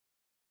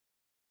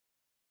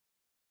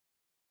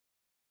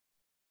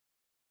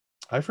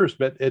I first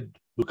met Ed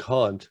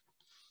Bukont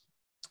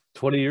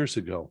 20 years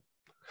ago.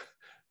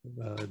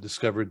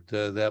 Discovered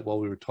that while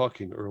we were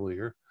talking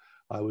earlier.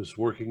 I was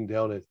working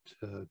down at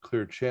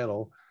Clear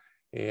Channel,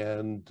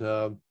 and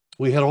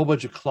we had a whole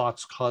bunch of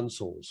Klotz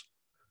consoles.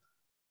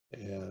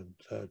 And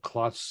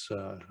Klotz,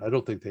 I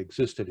don't think they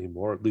exist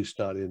anymore, at least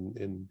not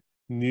in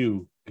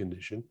new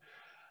condition.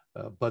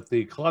 But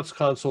the Klotz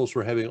consoles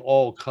were having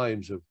all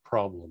kinds of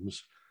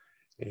problems.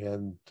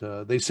 And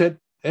they sent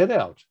Ed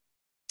out.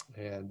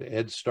 And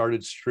Ed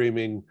started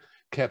streaming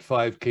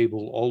Cat5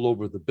 cable all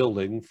over the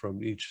building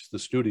from each of the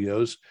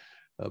studios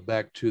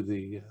back to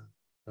the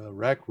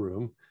rack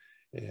room,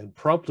 and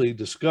promptly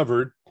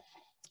discovered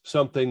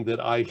something that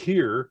I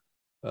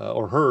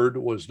heard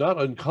was not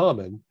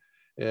uncommon,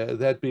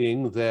 that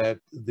being that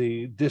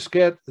the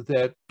diskette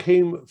that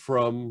came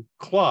from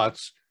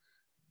Klotz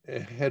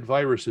had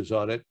viruses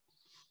on it.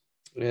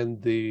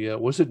 And the,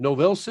 was it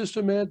Novell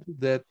system, Ed?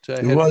 That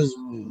it was,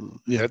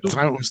 yeah, at the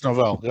time it was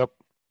Novell, yep.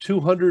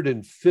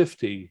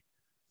 250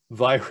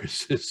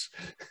 viruses.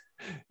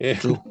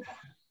 And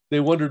they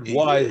wondered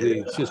why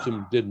the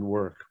system didn't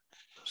work.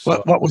 So,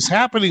 what was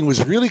happening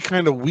was really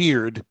kind of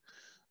weird.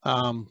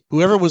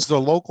 Whoever was the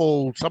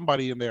local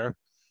somebody in there,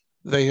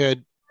 they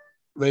had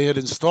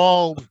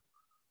installed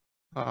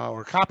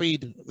or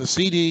copied the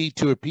CD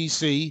to a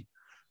PC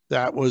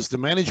that was the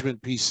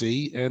management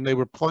PC, and they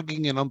were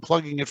plugging and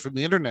unplugging it from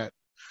the internet.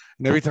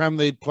 And every time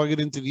they'd plug it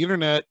into the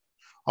internet,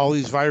 all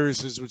these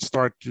viruses would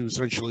start to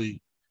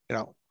essentially,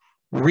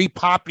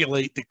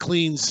 repopulate the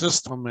clean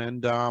system.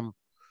 And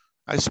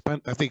I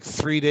spent, I think,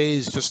 3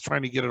 days just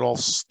trying to get it all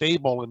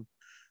stable and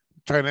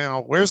trying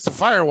to, where's the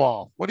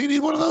firewall? What do you need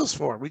one of those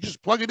for? We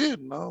just plug it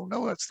in. No,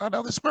 that's not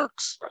how this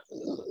works.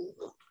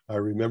 I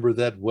remember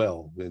that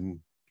well, and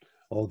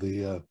all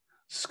the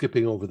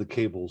skipping over the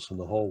cables in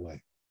the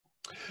hallway.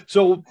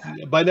 So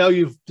by now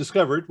you've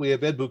discovered we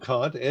have Ed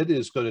Bukont. Ed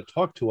is going to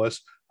talk to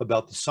us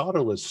about the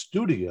Solderless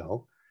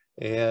studio,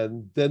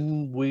 and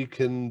then we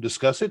can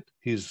discuss it.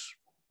 He's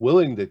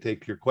willing to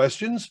take your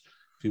questions.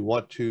 If you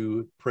want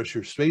to press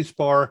your space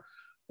bar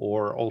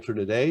or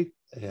alternate A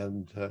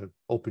and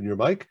open your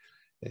mic,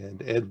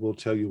 and Ed will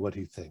tell you what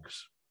he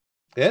thinks.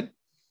 Ed?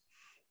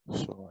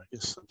 So I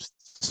guess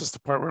this is the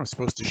part where I'm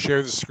supposed to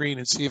share the screen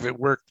and see if it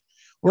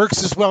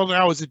works as well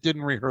now as it did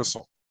in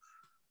rehearsal.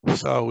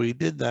 So we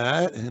did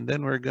that, and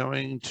then we're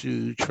going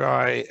to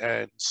try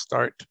and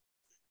start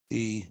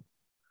the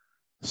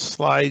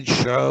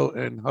slideshow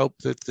and hope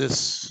that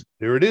this...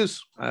 Here it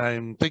is.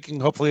 I'm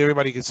thinking hopefully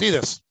everybody can see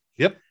this.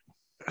 Yep.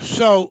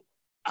 So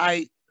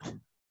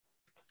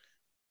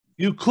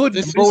you could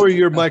lower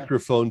your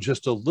microphone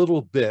just a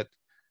little bit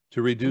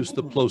to reduce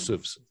the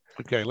plosives.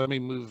 Okay, let me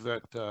move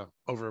that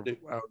over a bit.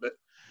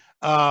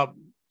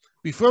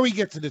 Before we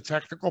get to the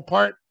technical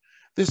part,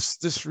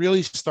 this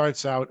really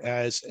starts out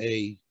as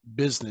a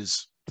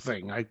business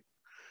thing. I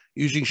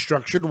using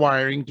structured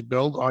wiring to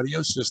build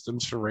audio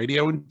systems for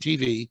radio and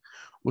TV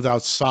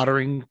without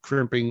soldering,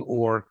 crimping,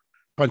 or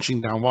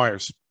punching down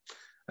wires.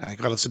 I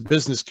got us a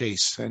business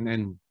case,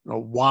 and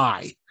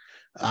why.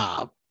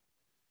 I've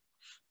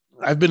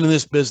been in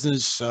this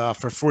business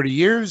for 40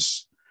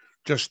 years,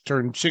 just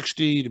turned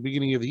 60 at the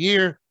beginning of the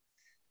year,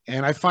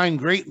 and I find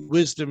great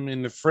wisdom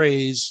in the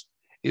phrase,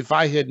 if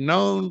I had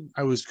known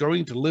I was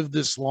going to live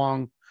this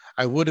long,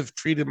 I would have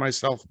treated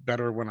myself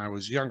better when I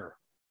was younger.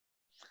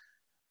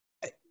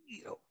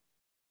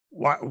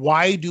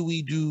 Why do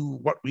we do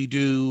what we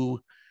do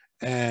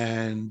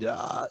and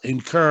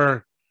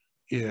incur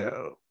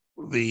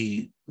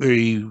the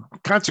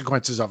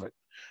consequences of it,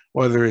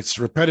 whether it's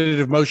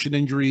repetitive motion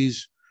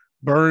injuries,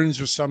 burns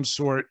of some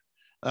sort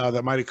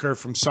that might occur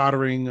from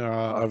soldering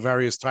of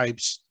various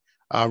types,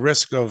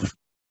 risk of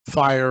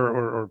fire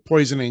or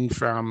poisoning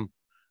from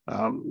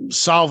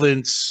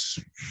solvents,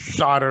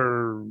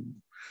 solder,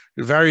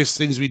 various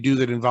things we do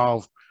that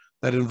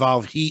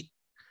involve heat.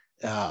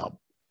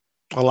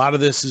 A lot of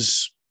this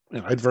is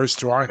adverse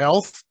to our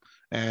health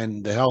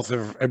and the health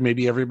of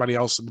maybe everybody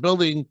else in the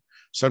building,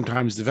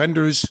 sometimes the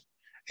vendors.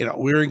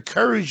 We're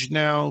encouraged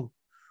now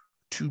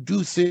to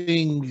do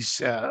things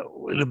in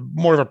a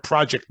more of a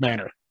project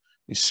manner.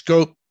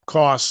 Scope,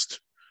 cost,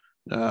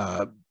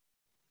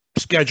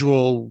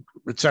 schedule,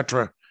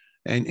 etc.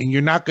 And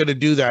you're not going to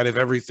do that if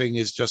everything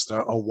is just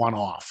a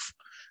one-off.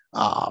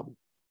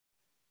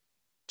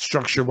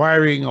 Structured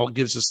wiring all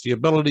gives us the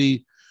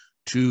ability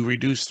to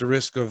reduce the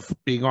risk of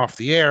being off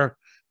the air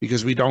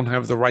because we don't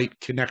have the right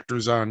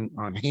connectors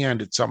on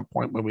hand at some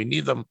point when we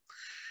need them.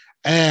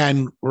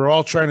 And we're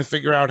all trying to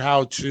figure out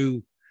how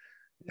to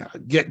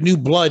get new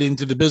blood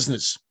into the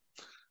business.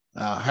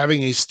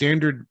 Having a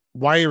standard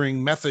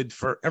wiring method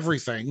for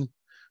everything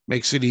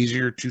makes it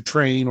easier to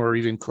train or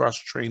even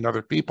cross-train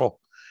other people.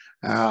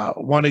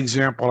 One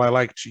example I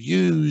like to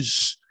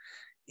use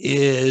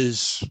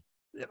is,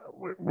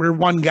 we're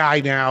one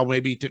guy now,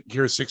 maybe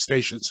here are 6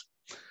 stations.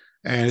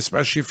 And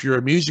especially if you're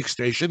a music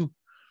station,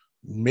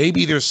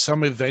 maybe there's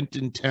some event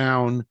in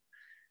town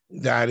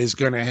that is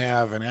going to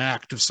have an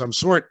act of some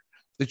sort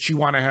that you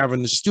want to have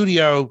in the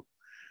studio.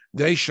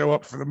 They show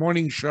up for the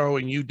morning show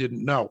and you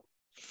didn't know.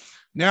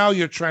 Now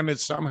you're trying to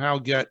somehow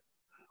get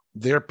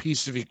their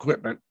piece of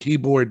equipment,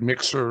 keyboard,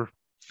 mixer,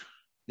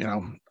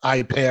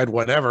 iPad,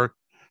 whatever,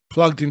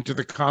 plugged into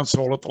the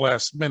console at the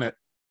last minute.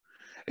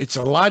 It's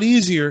a lot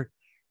easier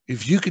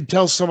if you can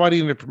tell somebody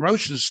in the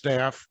promotion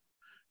staff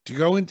to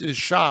go into the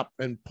shop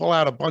and pull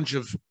out a bunch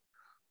of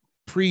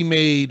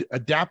pre-made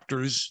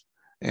adapters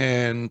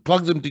and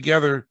plug them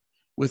together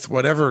with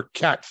whatever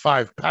Cat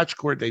 5 patch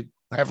cord they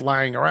have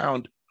lying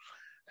around,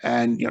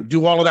 and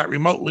do all of that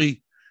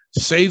remotely,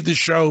 save the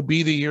show,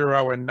 be the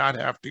hero, and not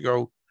have to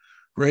go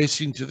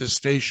racing to the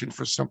station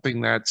for something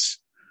that's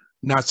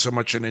not so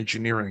much an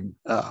engineering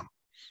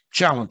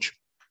challenge.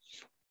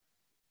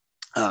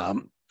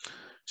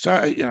 So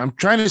I'm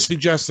trying to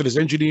suggest that as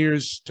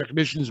engineers,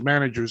 technicians,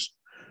 managers,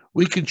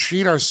 we can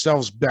treat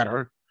ourselves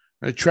better,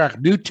 attract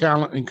new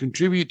talent, and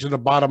contribute to the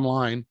bottom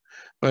line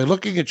by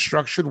looking at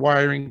structured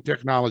wiring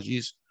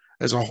technologies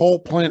as a whole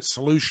plant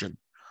solution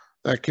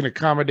that can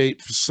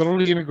accommodate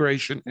facility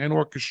integration and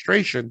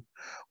orchestration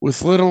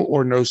with little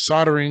or no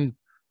soldering,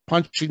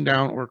 punching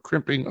down, or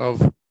crimping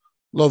of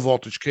low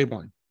voltage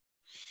cabling.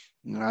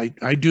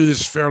 I do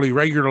this fairly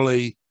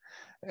regularly,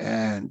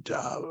 and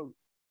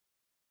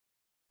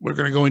we're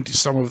going to go into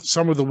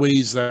some of the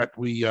ways that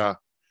we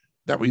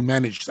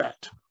manage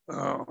that.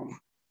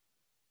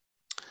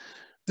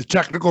 The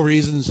technical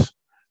reasons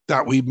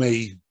that we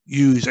may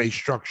use a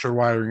structured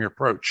wiring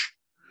approach: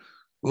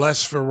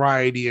 less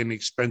variety and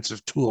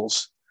expensive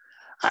tools.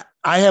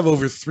 I have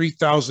over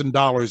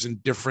 $3,000 in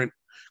different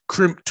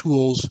crimp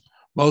tools,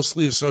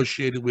 mostly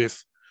associated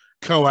with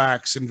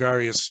coax and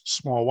various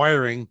small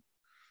wiring.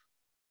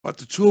 But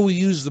the tool we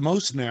use the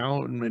most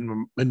now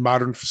in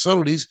modern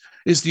facilities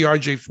is the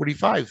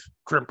RJ45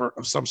 crimper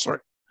of some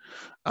sort.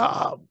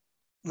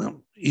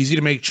 Easy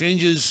to make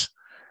changes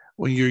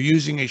when you're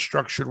using a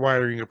structured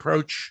wiring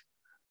approach.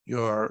 If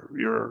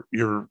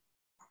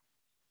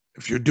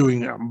you're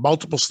doing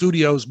multiple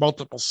studios,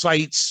 multiple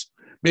sites,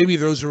 maybe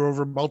those are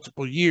over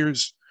multiple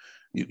years,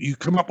 you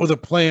come up with a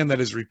plan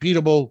that is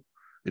repeatable,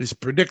 it is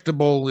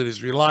predictable, it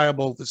is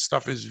reliable. This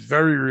stuff is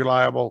very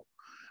reliable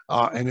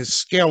and is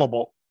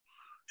scalable.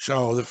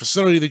 So the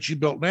facility that you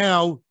built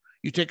now,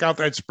 you take out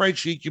that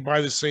spreadsheet, you buy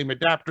the same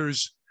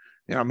adapters.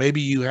 Maybe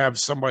you have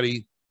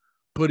somebody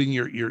putting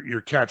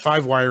your Cat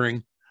 5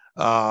 wiring,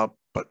 but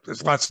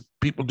there's lots of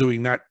people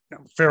doing that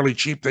fairly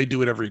cheap. They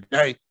do it every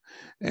day,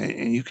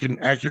 and you can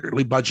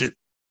accurately budget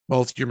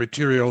both your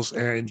materials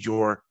and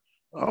your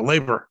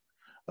labor.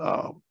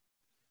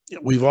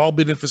 We've all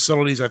been in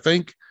facilities, I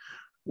think,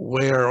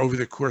 where over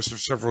the course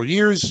of several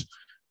years,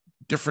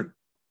 different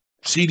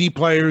CD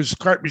players,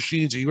 cart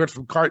machines, you went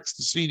from carts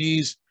to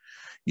CDs,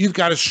 you've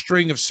got a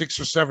string of 6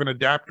 or 7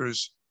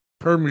 adapters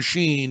per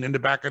machine in the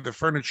back of the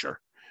furniture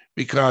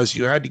because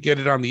you had to get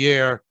it on the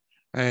air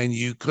and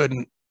you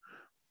couldn't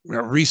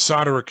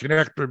resolder a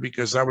connector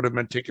because that would have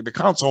meant taking the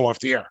console off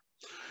the air.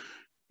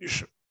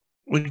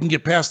 We can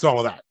get past all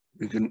of that.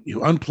 You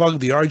unplug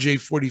the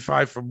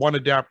RJ45 from one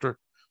adapter,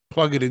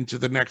 plug it into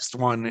the next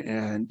one,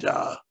 and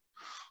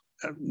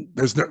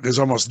there's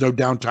almost no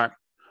downtime.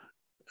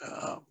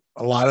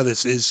 A lot of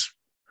this is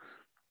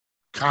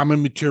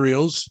common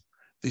materials.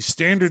 The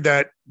standard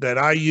that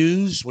I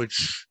use,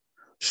 which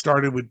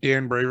started with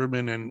Dan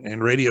Braverman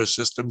and Radio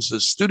Systems, the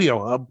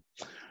Studio Hub,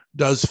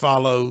 does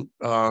follow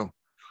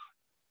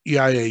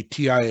EIA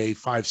TIA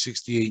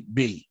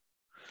 568B.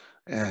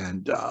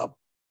 And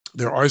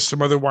there are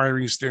some other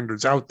wiring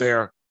standards out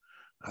there.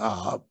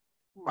 There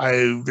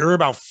are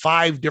about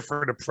 5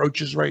 different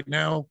approaches right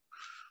now.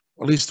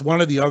 At least one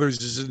of the others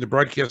is in the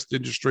broadcast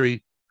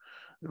industry.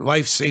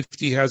 Life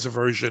Safety has a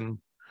version.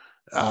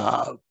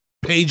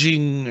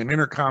 Paging and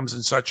intercoms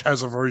and such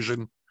has a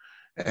version.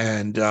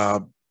 And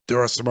there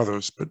are some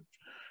others. But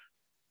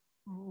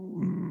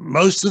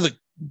most of the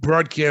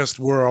broadcast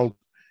world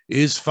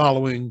is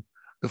following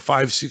the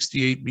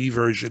 568B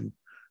version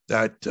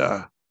that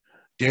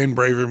Dan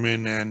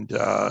Braverman and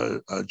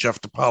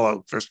Jeff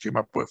DiPaolo first came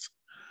up with.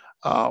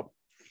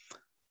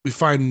 We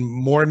find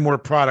more and more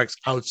products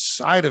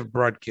outside of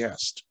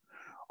broadcast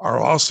are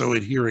also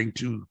adhering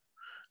to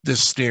this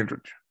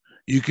standard.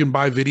 You can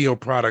buy video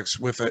products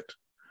with it.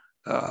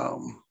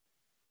 Again,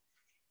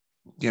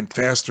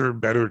 faster,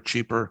 better,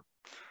 cheaper.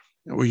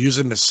 And we're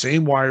using the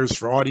same wires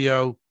for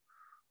audio,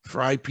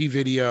 for IP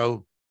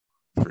video,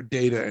 for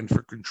data, and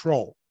for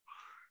control.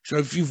 So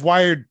if you've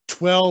wired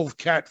 12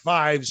 Cat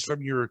 5s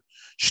from your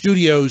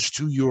studios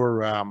to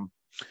your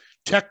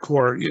tech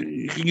core,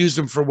 you can use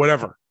them for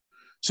whatever.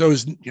 So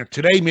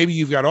today, maybe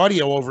you've got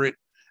audio over it.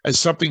 As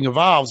something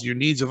evolves, your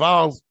needs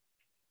evolve,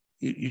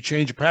 you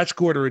change a patch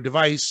cord or a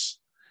device,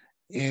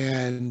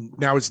 and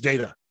now it's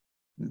data.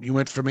 You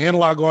went from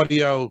analog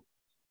audio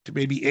to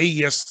maybe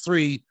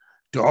AES3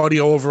 to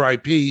audio over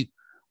IP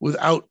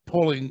without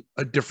pulling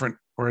a different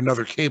or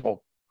another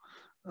cable.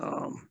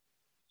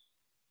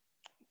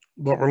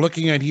 What we're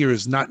looking at here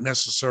is not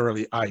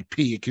necessarily IP.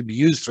 It can be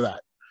used for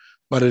that,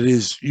 but it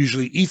is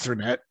usually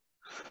Ethernet.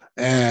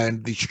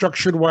 And the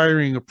structured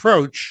wiring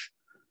approach,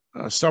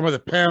 some of the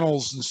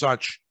panels and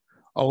such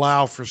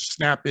allow for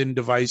snap-in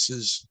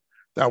devices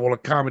that will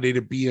accommodate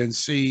a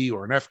BNC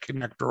or an F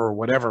connector or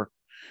whatever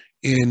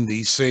in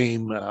the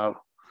same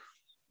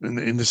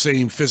in the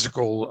same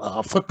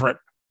physical footprint.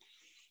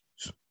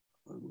 So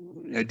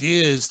the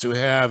idea is to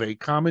have a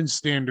common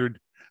standard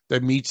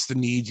that meets the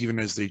needs even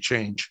as they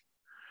change.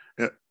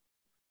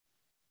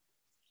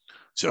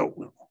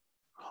 So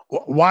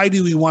why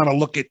do we want to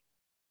look at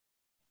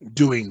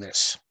doing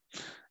this?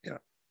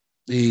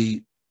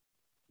 The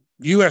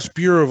U.S.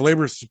 Bureau of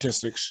Labor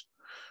Statistics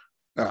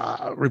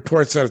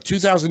reports that in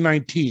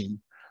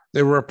 2019,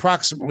 there were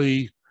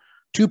approximately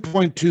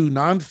 2.2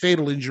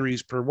 non-fatal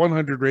injuries per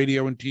 100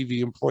 radio and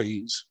TV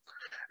employees.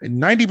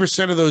 And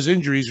 90% of those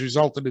injuries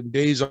resulted in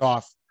days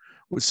off,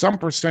 with some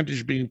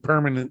percentage being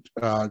permanent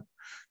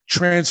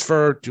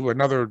transfer to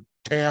another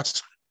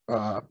task,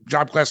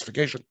 job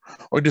classification,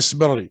 or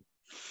disability.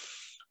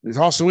 It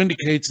also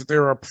indicates that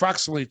there are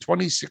approximately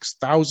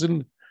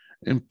 26,000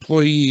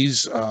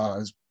 employees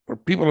or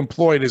people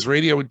employed as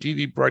radio and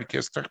TV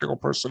broadcast technical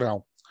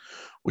personnel,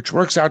 which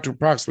works out to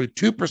approximately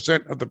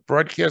 2% of the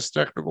broadcast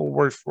technical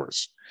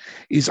workforce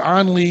is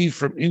on leave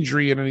from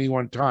injury at any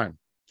one time.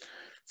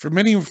 For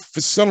many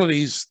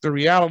facilities, the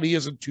reality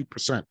isn't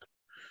 2%.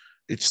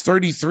 It's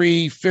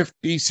 33,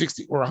 50,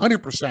 60, or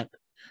 100%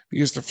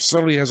 because the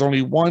facility has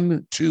only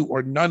 1, 2,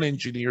 or none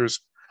engineers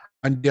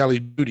on daily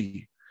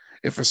duty.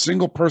 If a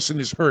single person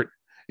is hurt,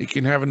 it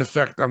can have an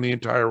effect on the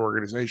entire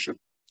organization.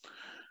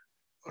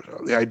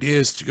 The idea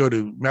is to go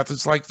to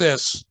methods like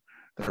this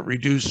that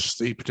reduce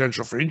the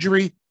potential for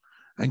injury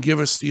and give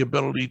us the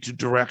ability to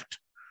direct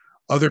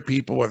other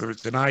people, whether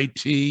it's an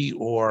IT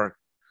or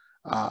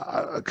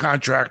a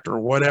contractor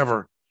or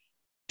whatever,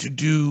 to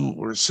do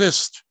or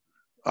assist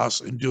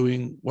us in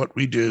doing what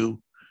we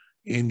do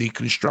in the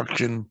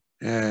construction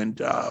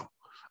and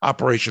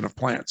operation of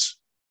plants.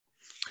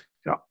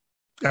 Yeah.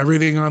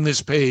 Everything on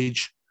this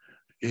page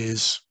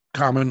is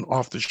common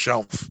off the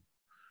shelf.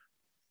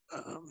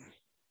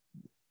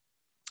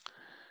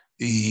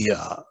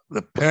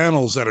 The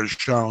panels that are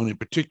shown in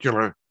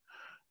particular,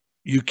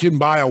 you can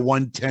buy a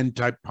 110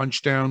 type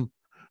punch down,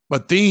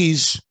 but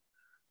these,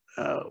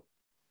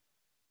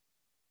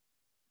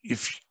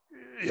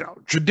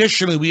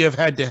 traditionally we have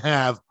had to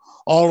have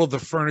all of the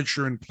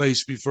furniture in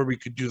place before we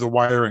could do the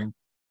wiring.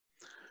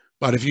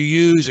 But if you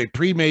use a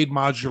pre-made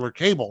modular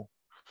cable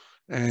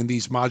and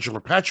these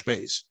modular patch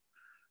bays,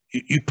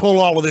 you pull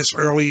all of this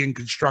early in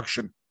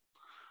construction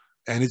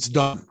and it's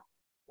done.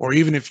 Or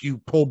even if you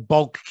pull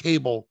bulk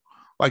cable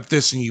like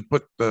this and you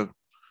put the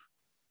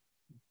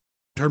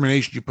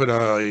termination, you put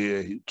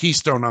a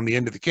keystone on the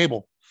end of the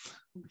cable,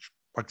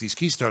 like these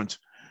keystones,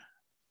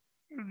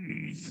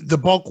 the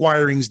bulk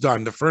wiring's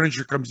done. The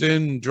furniture comes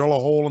in, drill a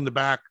hole in the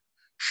back,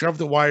 shove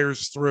the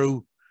wires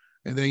through,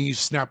 and then you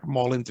snap them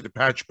all into the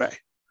patch bay.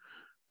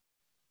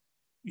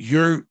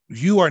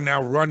 You are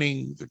now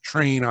running the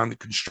train on the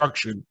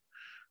construction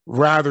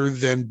rather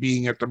than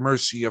being at the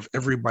mercy of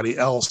everybody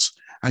else,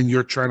 and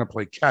you're trying to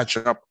play catch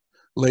up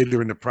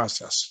later in the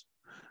process.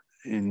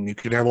 And you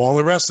could have all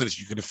the rest of this.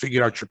 You could have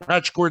figured out your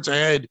patch cords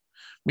ahead.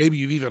 Maybe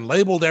you've even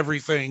labeled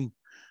everything.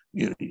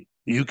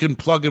 You can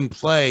plug and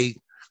play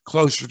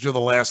closer to the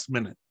last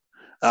minute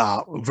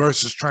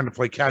versus trying to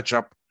play catch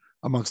up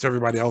amongst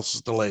everybody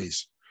else's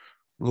delays.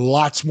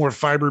 Lots more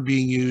fiber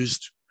being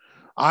used.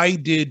 I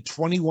did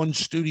 21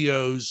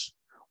 studios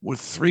with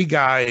 3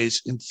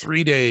 guys in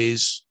 3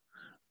 days.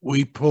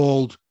 We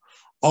pulled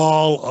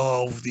all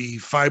of the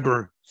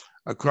fiber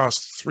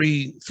across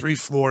three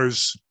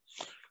floors,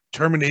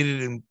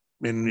 terminated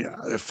in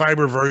a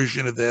fiber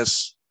version of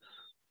this,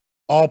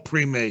 all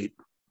pre-made.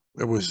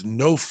 There was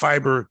no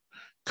fiber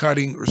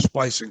cutting or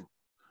splicing.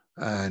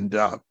 And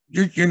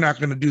you're not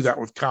going to do that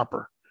with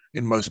copper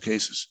in most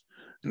cases.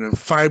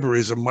 Fiber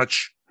is a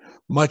much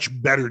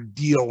better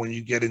deal when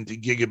you get into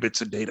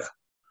gigabits of data.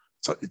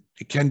 So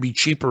it can be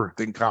cheaper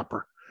than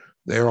copper.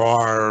 There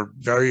are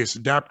various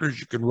adapters.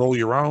 You can roll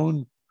your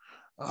own.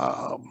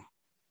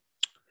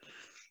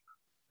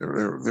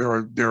 There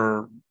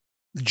are,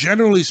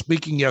 generally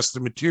speaking, yes, the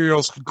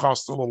materials can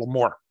cost a little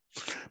more,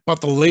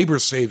 but the labor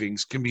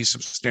savings can be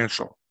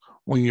substantial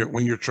when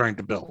you're trying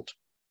to build.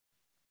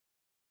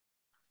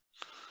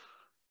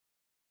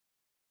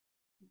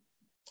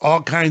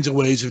 All kinds of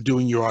ways of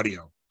doing your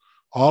audio.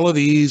 All of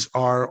these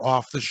are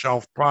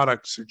off-the-shelf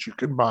products that you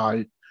can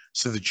buy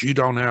so that you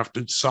don't have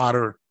to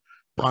solder,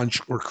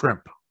 punch, or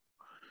crimp.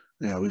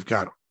 We've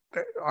got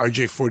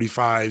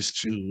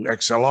RJ45s to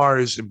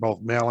XLRs in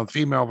both male and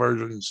female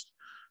versions,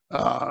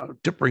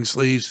 tip ring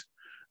sleeves.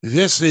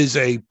 This is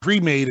a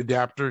pre-made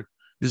adapter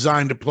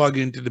designed to plug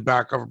into the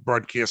back of a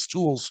broadcast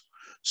tools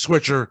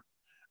switcher.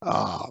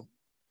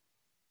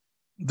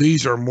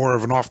 These are more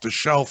of an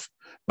off-the-shelf,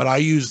 but I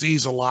use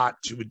these a lot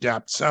to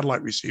adapt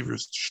satellite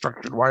receivers to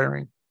structured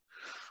wiring.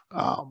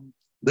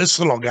 This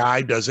little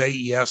guy does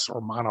AES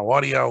or mono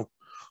audio,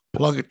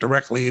 plug it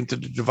directly into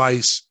the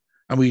device,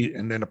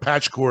 and then a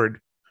patch cord.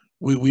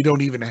 We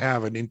don't even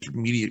have an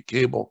intermediate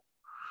cable.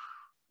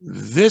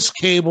 This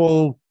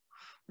cable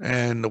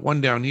and the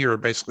one down here are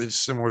basically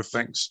similar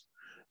things.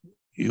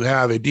 You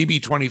have a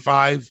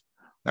DB25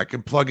 that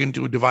can plug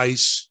into a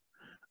device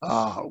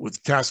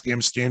with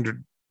Tascam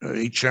standard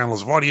 8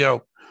 channels of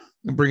audio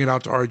and bring it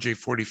out to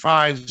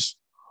RJ45s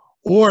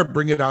or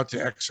bring it out to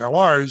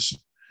XLRs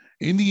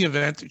in the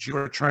event that you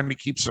are trying to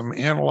keep some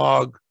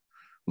analog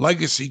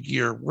legacy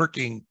gear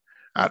working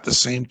at the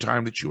same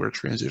time that you are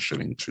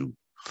transitioning to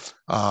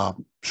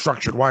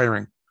structured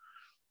wiring.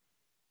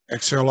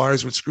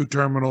 XLRs with screw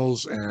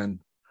terminals, and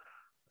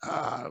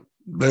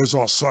there's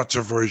all sorts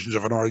of versions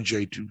of an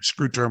RJ to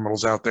screw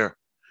terminals out there.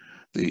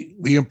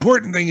 The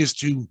important thing is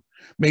to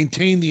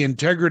maintain the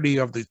integrity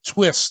of the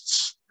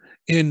twists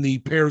in the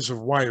pairs of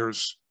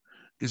wires,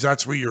 because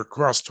that's where your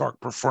crosstalk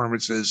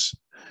performance is.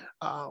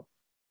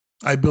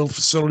 I build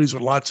facilities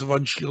with lots of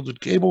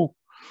unshielded cable,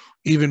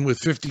 even with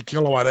 50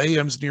 kilowatt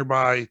AMs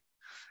nearby,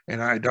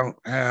 and I don't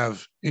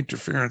have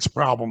interference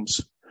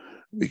problems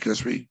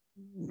because we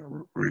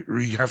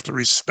have to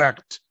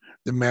respect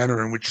the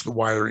manner in which the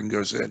wiring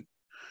goes in.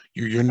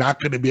 You're not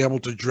going to be able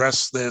to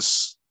dress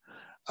this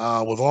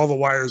with all the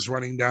wires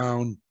running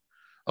down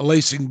a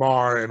lacing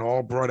bar and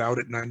all brought out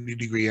at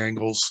 90-degree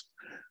angles.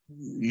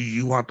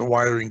 You want the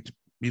wiring to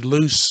be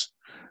loose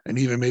and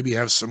even maybe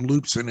have some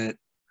loops in it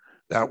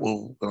that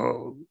will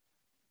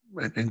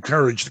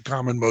encourage the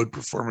common mode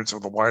performance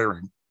of the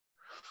wiring.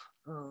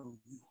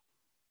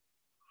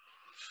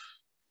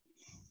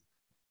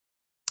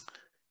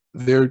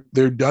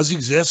 There does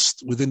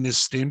exist within this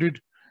standard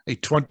a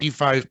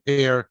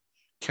 25-pair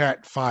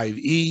Cat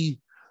 5e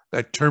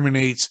that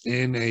terminates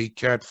in a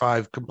Cat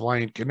 5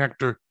 compliant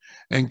connector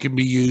and can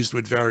be used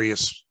with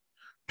various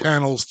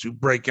panels to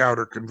break out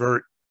or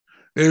convert.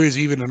 There is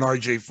even an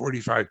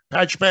RJ45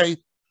 patch bay,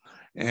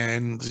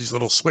 and these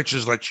little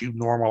switches let you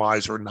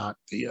normalize or not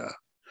the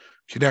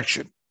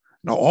connection.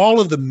 Now,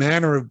 all of the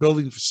manner of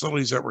building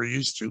facilities that we're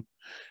used to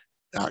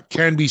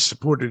can be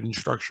supported in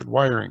structured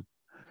wiring.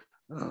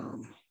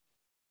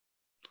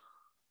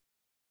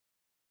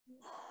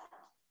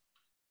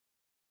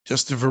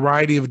 Just a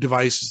variety of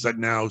devices that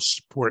now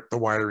support the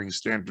wiring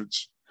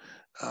standards.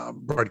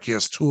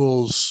 Broadcast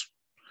tools,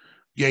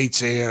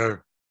 Gates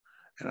Air,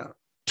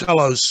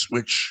 Telos,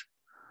 which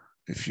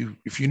if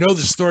you know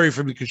the story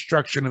from the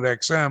construction of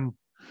XM,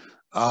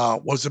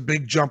 was a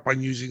big jump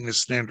on using this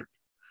standard.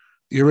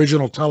 The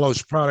original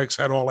Telos products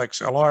had all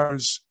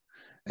XLRs,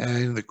 and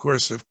in the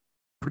course of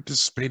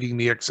participating in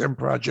the XM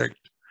project,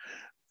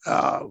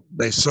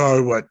 they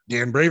saw what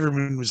Dan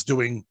Braverman was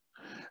doing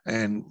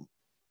and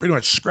pretty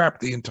much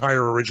scrapped the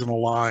entire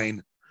original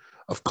line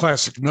of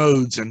classic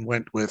nodes and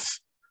went with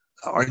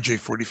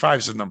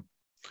RJ45s in them.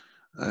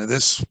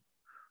 This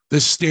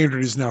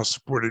standard is now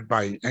supported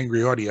by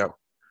Angry Audio.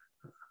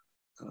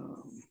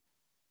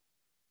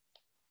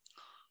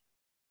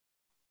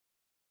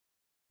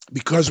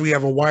 Because we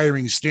have a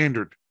wiring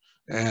standard,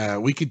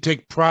 we can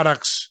take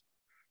products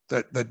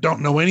that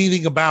don't know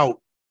anything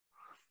about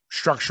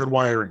structured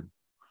wiring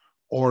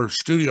or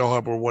Studio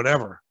Hub or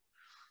whatever,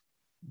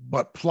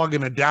 but plug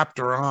an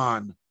adapter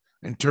on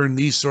and turn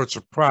these sorts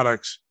of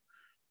products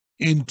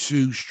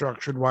into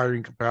structured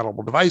wiring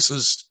compatible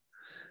devices.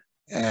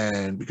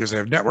 And because they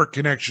have network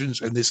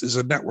connections, and this is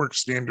a network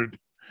standard,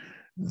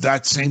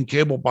 that same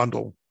cable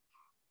bundle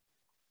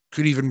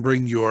could even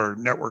bring your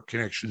network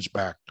connections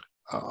back.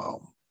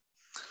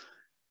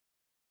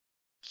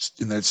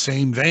 In that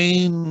same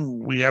vein,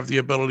 we have the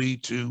ability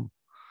to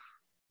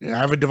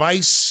have a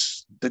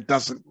device that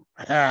doesn't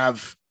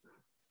have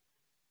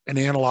an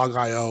analog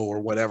I/O or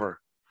whatever.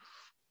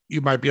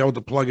 You might be able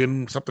to plug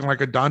in something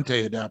like a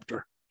Dante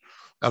adapter.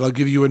 That'll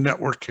give you a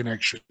network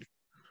connection.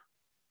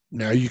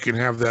 Now you can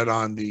have that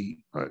on a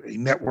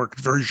networked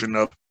version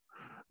of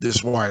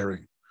this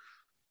wiring.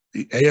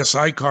 The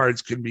ASI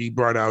cards can be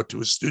brought out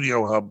to a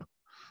Studio Hub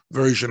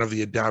version of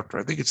the adapter.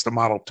 I think it's the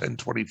model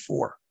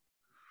 1024.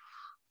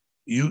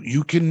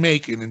 You can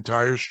make an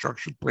entire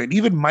structured plan,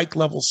 even mic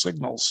level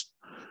signals.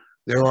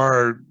 There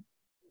are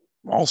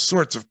all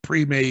sorts of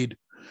pre-made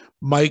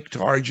mic to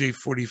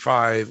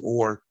RJ45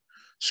 or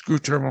screw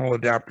terminal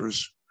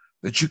adapters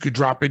that you could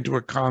drop into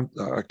a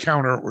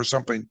counter or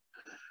something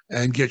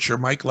and get your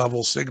mic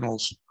level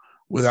signals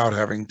without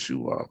having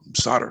to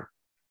solder.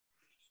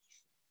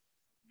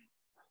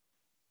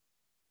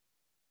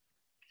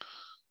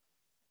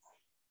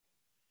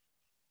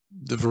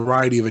 The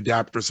variety of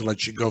adapters that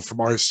let you go from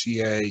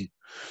RCA,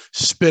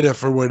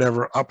 SPDIF or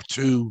whatever up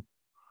to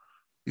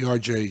the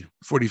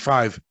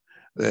RJ45.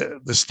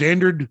 The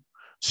standard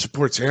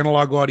supports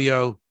analog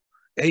audio,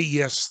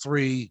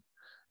 AES-3,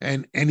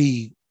 and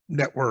any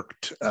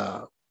networked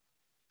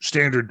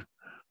standard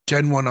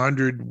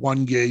 10100,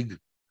 1 gig.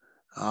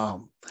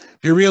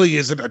 There really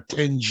isn't a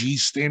 10G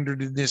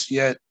standard in this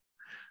yet.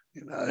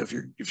 If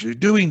you're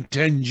doing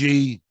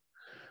 10G,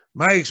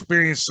 my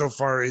experience so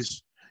far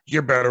is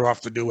you're better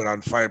off to do it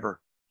on fiber.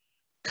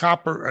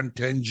 Copper on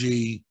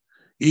 10G,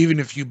 even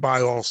if you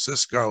buy all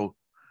Cisco,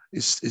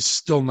 is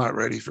still not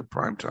ready for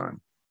prime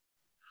time.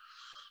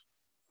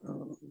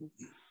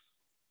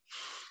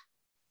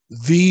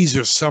 These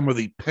are some of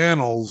the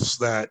panels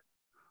that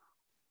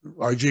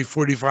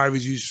RJ45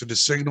 is used for the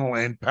signal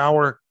and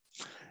power,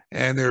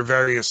 and there are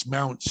various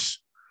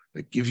mounts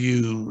that give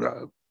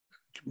you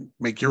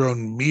make your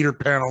own meter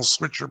panels,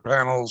 switcher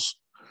panels.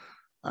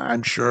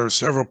 I'm sure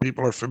several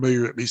people are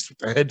familiar, at least with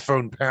the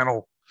headphone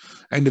panel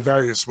and the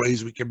various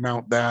ways we can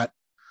mount that.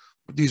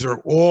 But these are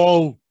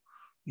all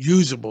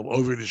usable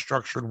over the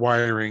structured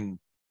wiring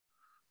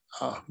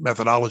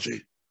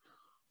methodology.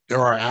 There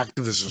are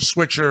active, there's a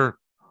switcher,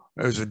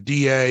 there's a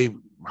DA,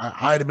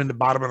 hide them in the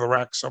bottom of the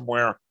rack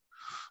somewhere.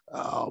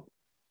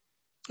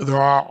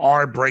 There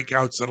are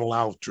breakouts that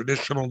allow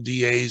traditional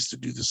DAs to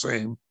do the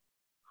same.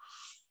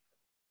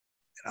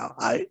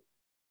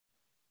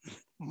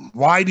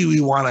 Why do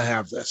we want to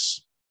have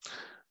this?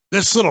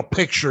 This little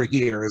picture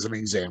here is an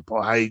example.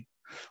 I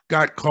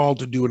got called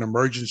to do an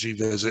emergency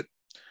visit.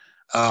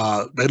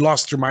 They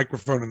lost their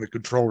microphone in the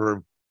control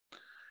room.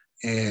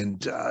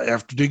 And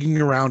after digging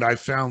around, I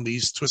found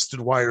these twisted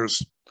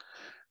wires.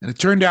 And it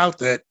turned out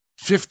that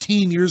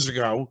 15 years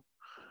ago,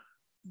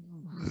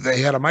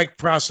 they had a mic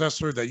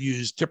processor that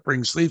used tip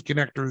ring sleeve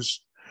connectors.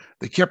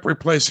 They kept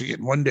replacing it.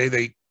 And one day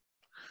they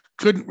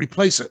couldn't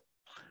replace it.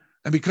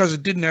 And because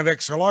it didn't have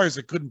XLRs,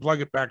 they couldn't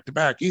plug it back to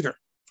back either.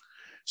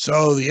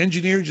 So the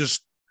engineer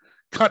just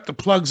cut the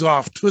plugs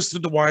off,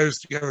 twisted the wires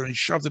together, and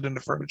shoved it in the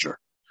furniture.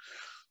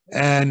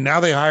 And now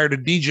they hired a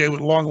DJ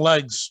with long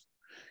legs.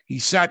 He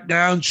sat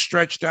down,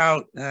 stretched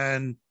out,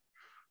 and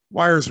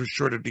wires were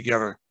shorted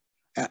together.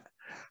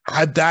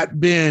 Had that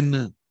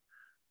been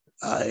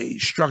a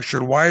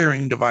structured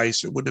wiring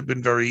device, it would have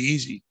been very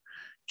easy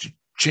to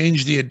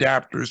change the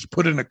adapters,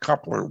 put in a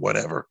coupler,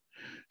 whatever,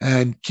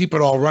 and keep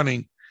it all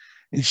running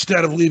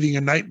instead of leaving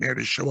a nightmare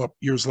to show up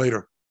years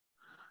later.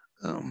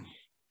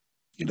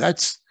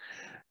 That's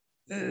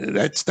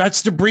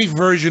the brief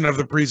version of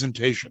the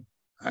presentation.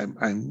 I'm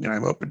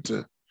open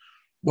to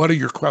what are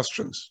your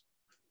questions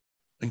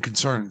and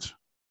concerns.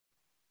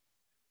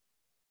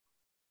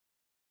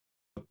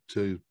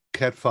 To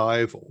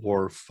Cat5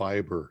 or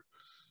fiber,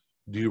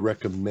 do you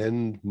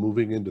recommend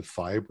moving into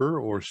fiber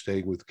or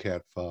staying with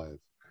Cat5?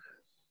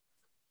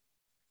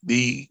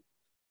 The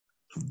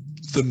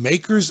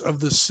makers of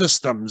the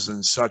systems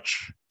and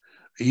such,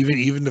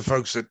 even the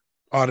folks at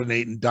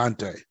Audinate and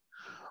Dante,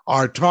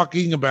 are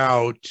talking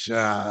about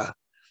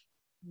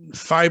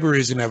fiber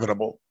is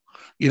inevitable.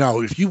 You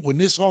know, when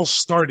this all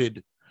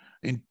started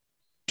in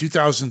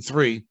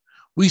 2003,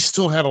 we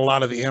still had a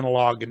lot of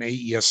analog and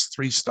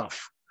AES-3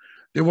 stuff.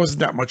 There wasn't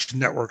that much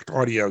networked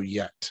audio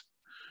yet.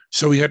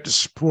 So we had to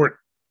support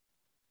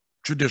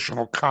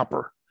traditional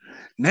copper.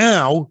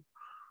 Now,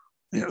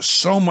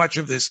 so much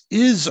of this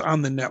is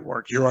on the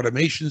network. Your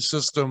automation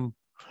system,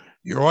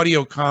 your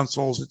audio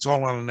consoles, it's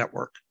all on a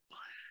network.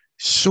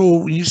 So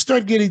when you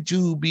start getting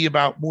to be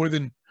about more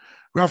than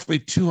roughly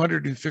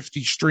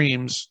 250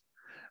 streams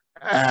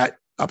at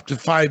up to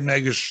 5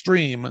 mega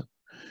stream,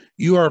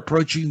 you are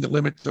approaching the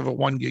limits of a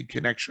 1 gig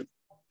connection.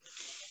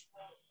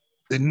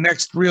 The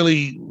next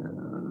really,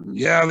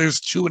 there's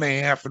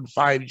 2.5 and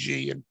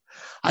 5G, and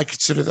I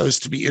consider those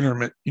to be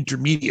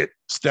intermediate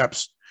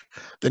steps.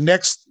 The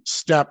next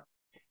step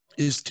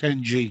is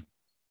 10G.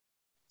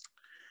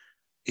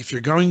 If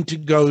you're going to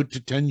go to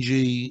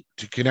 10G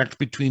to connect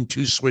between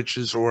two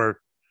switches or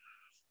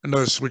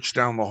another switch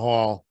down the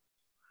hall,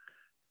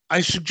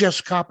 I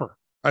suggest copper.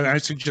 I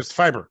suggest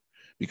fiber,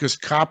 because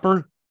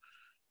copper,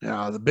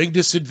 the big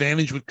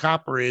disadvantage with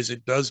copper is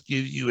it does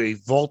give you a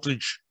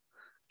voltage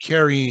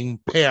carrying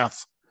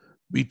path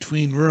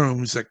between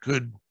rooms that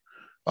could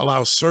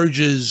allow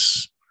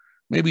surges,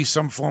 maybe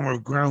some form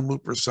of ground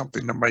loop or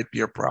something that might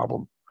be a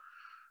problem.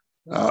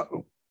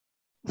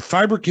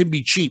 Fiber can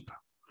be cheap.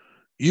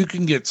 You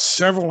can get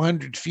several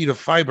hundred feet of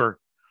fiber,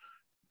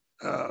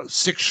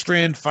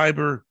 6-strand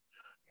fiber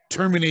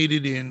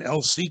terminated in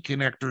LC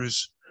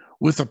connectors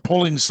with a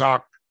pulling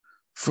sock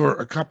for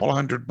a couple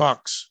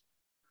 $100.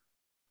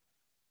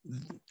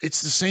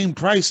 It's the same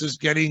price as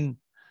getting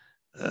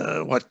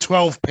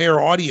 12 pair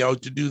audio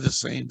to do the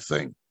same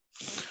thing.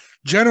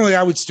 Generally,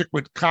 I would stick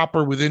with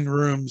copper within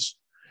rooms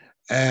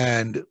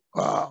and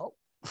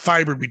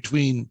fiber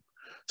between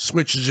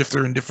switches if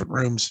they're in different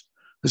rooms,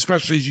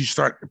 especially as you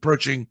start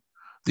approaching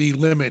the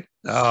limit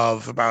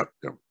of about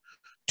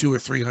 200 or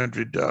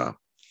 300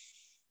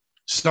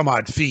 some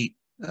odd feet.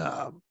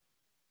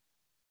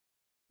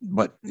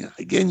 But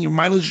again, your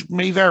mileage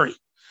may vary.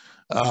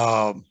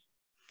 But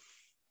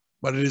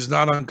it is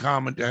not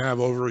uncommon to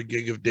have over a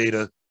gig of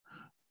data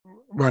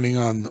running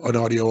on an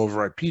audio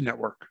over IP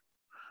network.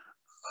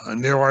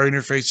 And there are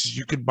interfaces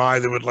you could buy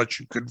that would let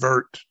you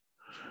convert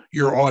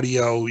your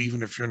audio,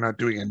 even if you're not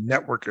doing a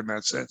network in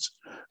that sense,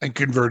 and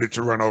convert it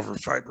to run over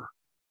fiber.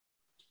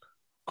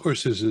 Of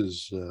course, this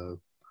is,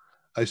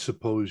 I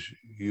suppose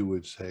you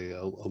would say,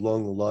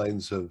 along the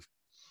lines of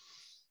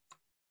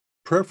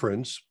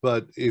preference,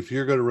 but if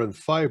you're going to run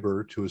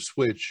fiber to a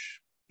switch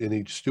in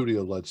each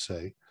studio, let's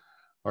say,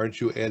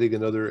 aren't you adding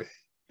another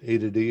A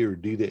to D or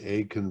D to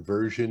A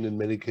conversion in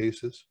many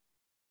cases?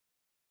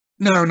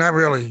 No, not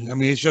really. I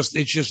mean, it's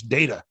just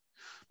data.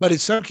 But in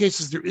some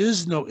cases, there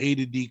is no A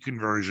to D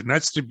conversion.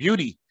 That's the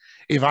beauty.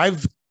 If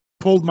I've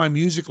pulled my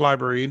music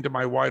library into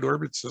my wide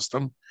orbit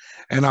system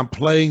and I'm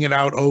playing it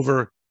out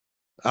over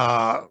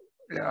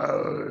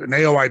an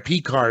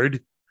AOIP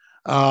card,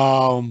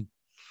 and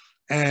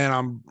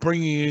I'm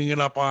bringing it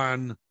up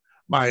on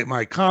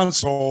my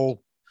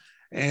console,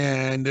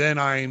 and then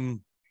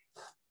I'm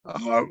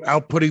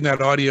outputting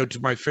that audio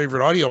to my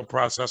favorite audio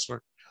processor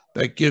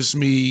that gives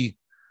me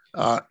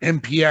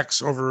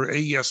MPX over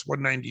AES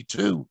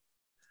 192.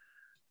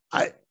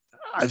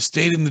 I've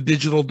stayed in the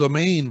digital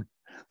domain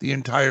the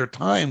entire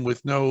time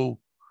with no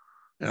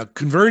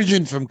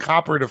conversion from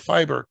copper to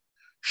fiber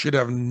should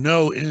have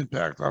no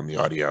impact on the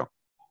audio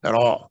at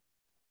all.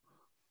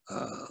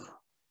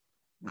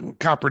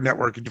 Copper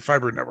network into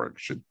fiber network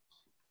should,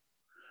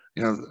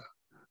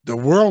 the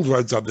world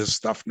runs on this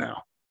stuff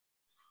now.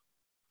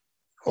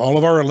 All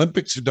of our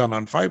Olympics are done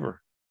on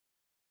fiber.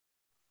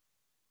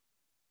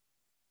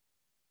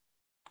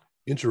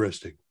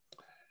 Interesting.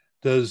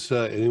 Does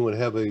anyone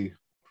have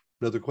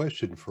another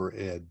question for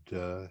Ed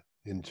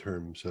in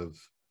terms of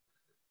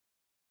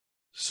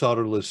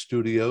solderless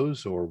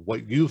studios or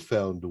what you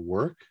found to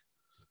work?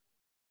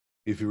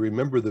 If you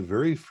remember the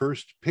very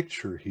first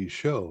picture he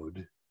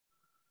showed,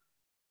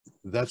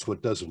 that's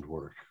what doesn't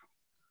work.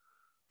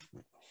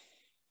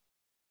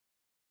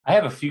 I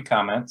have a few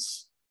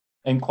comments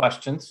and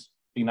questions.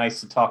 Be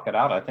nice to talk it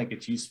out. I think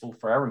it's useful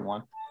for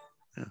everyone.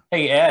 Yeah.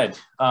 Hey, Ed,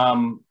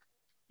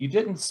 you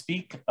didn't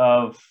speak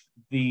of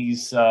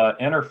these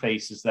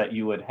interfaces that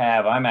you would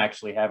have. I'm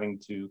actually having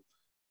to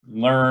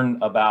learn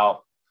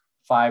about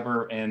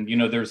fiber, and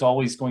there's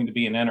always going to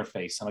be an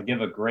interface. And I'll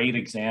give a great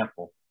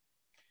example.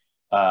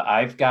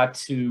 I've got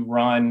to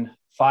run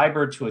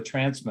fiber to a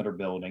transmitter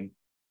building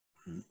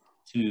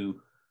to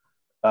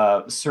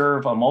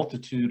serve a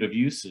multitude of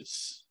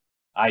uses.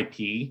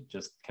 IP,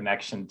 just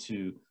connection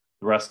to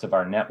the rest of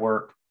our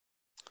network,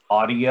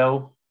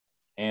 audio,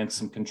 and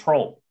some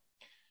control.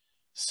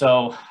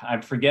 So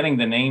I'm forgetting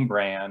the name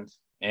brand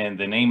and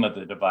the name of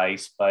the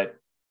device, but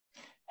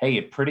hey,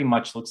 it pretty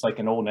much looks like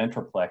an old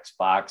Interplex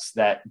box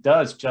that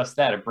does just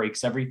that. It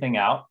breaks everything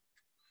out.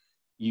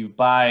 You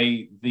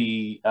buy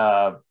the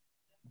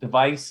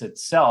device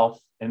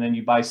itself, and then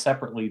you buy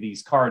separately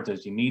these cards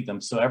as you need them.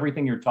 So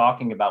everything you're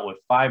talking about with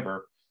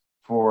fiber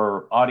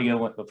for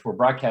audio, for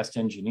broadcast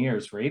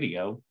engineers,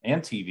 radio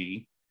and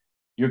TV,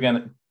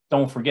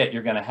 don't forget,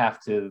 you're gonna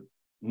have to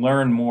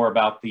learn more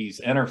about these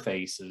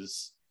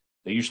interfaces.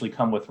 They usually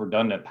come with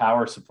redundant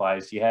power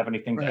supplies. Do you have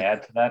anything to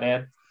add to that,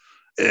 Ed?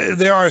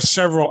 There are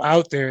several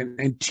out there,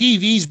 and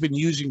TV's been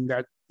using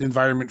that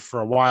environment for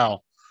a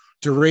while.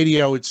 To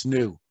radio, it's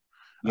new.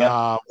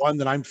 Yep. One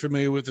that I'm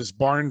familiar with is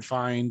Barn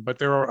Find, but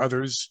there are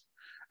others.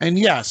 And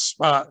yes,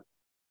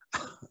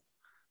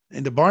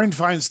 and the Barn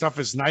Find stuff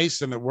is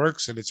nice and it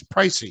works and it's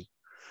pricey.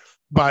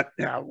 But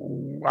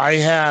I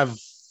have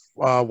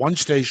one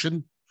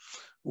station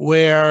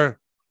where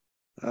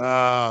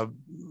an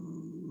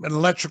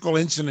electrical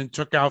incident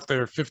took out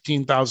their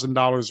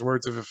 $15,000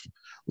 worth of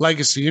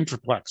legacy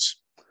Interplex.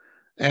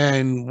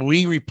 And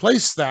we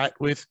replaced that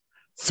with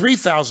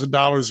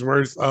 $3,000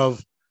 worth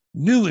of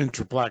new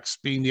Interplex,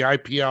 being the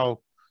IPL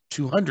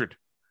 200.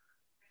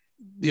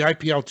 The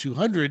IPL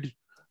 200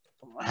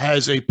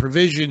 has a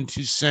provision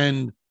to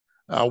send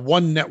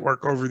one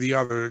network over the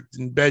other,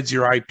 embeds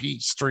your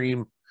IP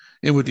stream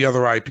in with the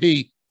other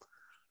IP.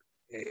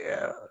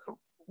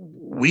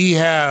 We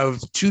have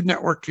two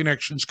network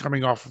connections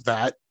coming off of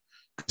that,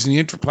 because in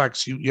the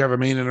Interplex, you have a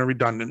main and a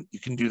redundant. You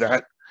can do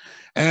that.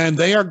 And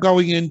they are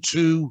going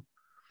into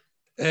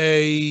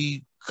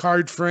a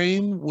card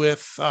frame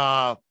with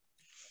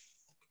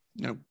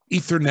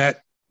Ethernet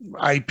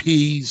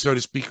IP, so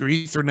to speak, or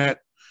Ethernet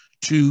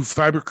to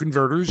fiber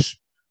converters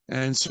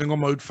and single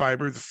mode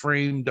fiber. The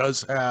frame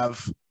does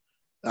have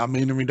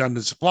main and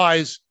redundant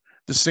supplies.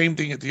 The same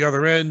thing at the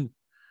other end.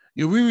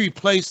 We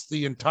replaced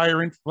the entire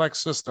Interplex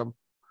system.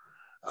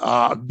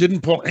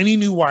 Didn't pull any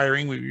new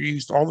wiring. We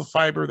reused all the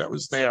fiber that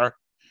was there,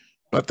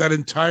 but that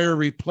entire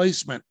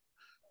replacement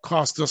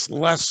cost us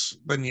less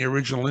than the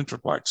original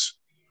Interplex.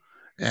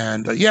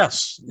 And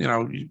yes,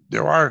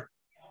 there are,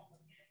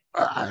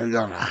 I don't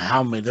know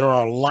how many, there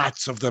are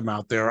lots of them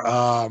out there.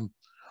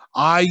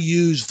 I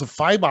used the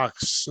Fibox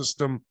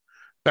system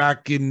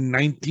back in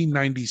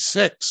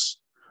 1996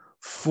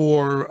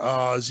 for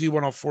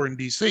Z104 in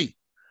DC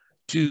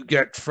to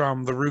get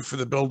from the roof of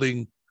the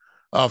building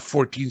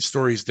 14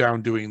 stories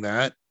down doing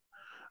that.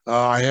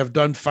 I have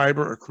done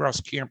fiber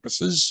across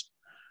campuses,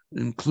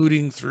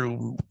 including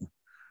through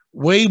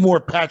way more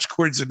patch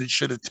cords than it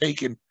should have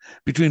taken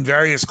between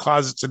various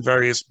closets and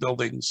various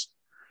buildings.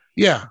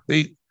 Yeah,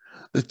 the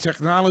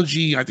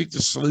technology, I think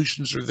the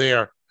solutions are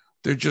there.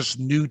 They're just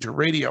new to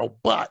radio,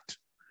 but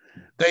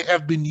they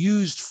have been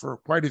used for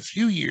quite a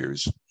few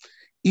years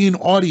in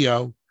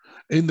audio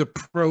in the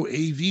pro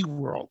AV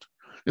world.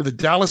 In the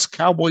Dallas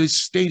Cowboys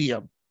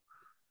Stadium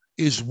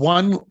is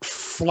one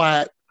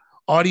flat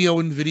audio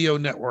and video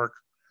network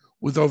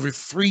with over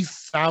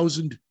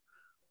 3,000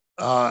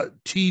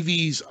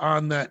 TVs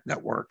on that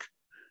network,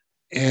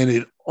 and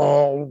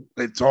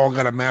it's all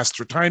got a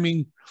master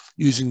timing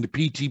using the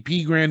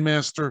PTP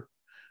Grandmaster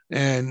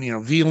and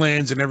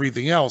VLANs and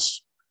everything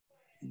else,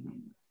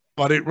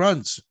 but it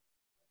runs.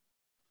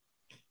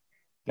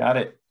 Got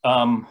it.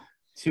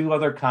 Two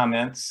other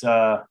comments.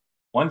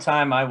 One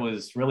time I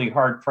was really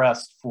hard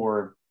pressed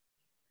for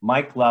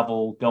mic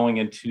level going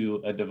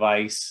into a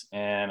device,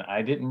 and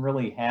I didn't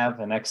really have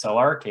an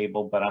XLR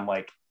cable, but I'm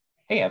like,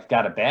 hey, I've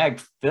got a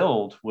bag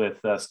filled with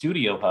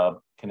Studio Hub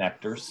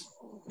connectors.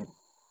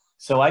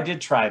 So I did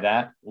try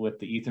that with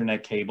the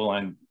Ethernet cable,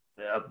 and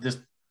just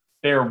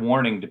fair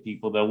warning to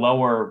people, the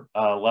lower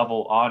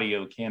level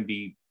audio can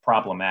be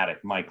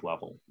problematic, mic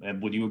level.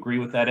 And would you agree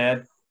with that,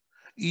 Ed?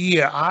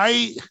 Yeah,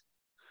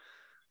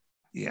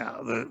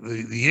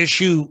 the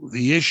issue,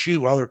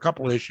 well, there are a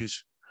couple of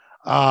issues.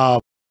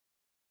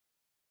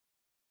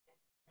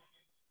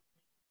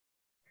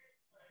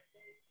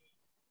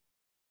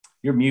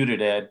 You're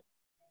muted, Ed.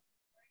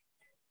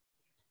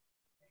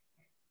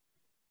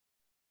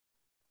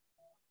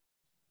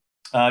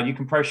 You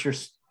can press your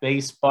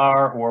space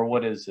bar, or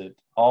what is it?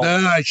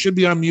 I should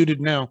be unmuted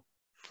now.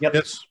 Yep.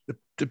 Yes.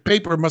 The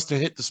paper must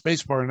have hit the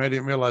space bar and I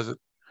didn't realize it.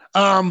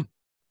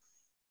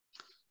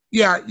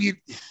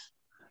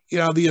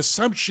 The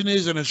assumption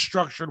is in a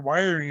structured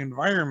wiring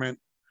environment,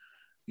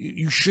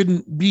 you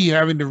shouldn't be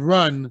having to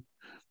run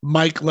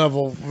mic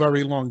level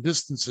very long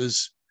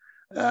distances.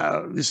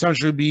 The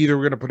assumption would be either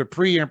we're going to put a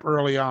preamp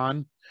early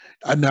on.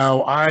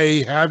 Now,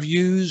 I have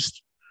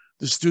used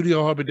the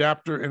Studio Hub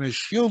adapter and a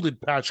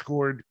shielded patch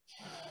cord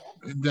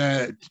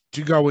that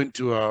to go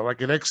into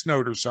like an X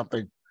node or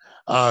something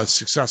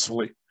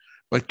successfully,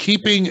 but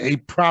keeping a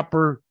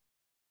proper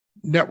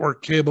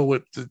network cable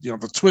with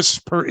the twists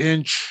per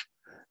inch,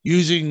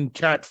 using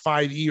Cat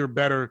 5e or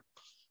better,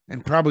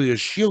 and probably a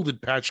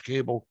shielded patch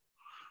cable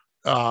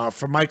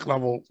for mic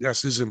level,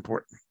 yes, is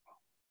important.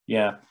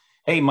 Yeah.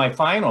 Hey, my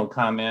final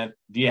comment,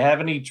 do you have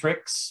any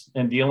tricks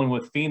in dealing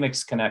with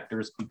Phoenix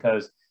connectors?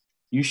 Because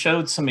you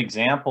showed some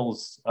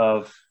examples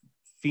of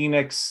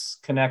Phoenix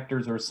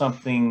connectors or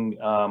something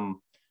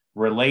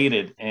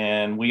related.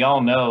 And we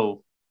all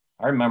know,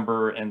 I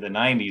remember in the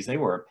 90s, they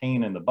were a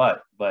pain in the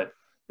butt, but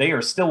they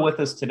are still with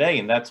us today.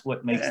 And that's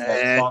what makes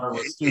that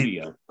Solderless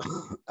studio.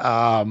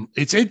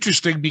 It's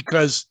interesting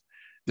because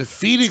the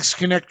Phoenix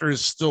connector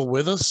is still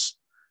with us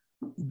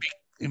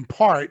in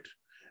part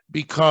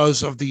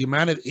because of the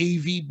amount of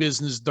AV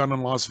business done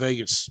in Las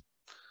Vegas.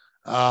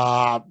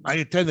 I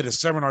attended a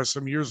seminar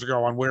some years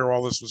ago on where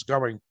all this was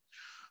going.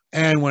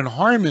 And when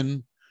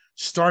Harman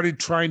started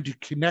trying to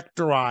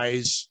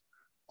connectorize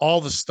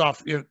all the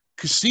stuff,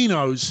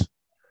 casinos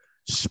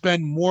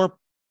spend more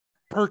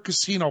per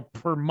casino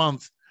per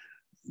month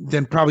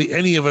than probably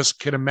any of us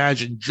can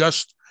imagine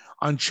just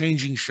on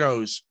changing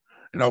shows.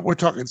 We're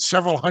talking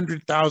several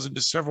 $100,000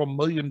 to several $1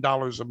 million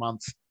a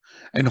month.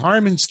 And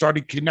Harman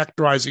started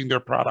connectorizing their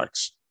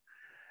products.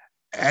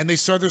 And they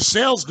saw their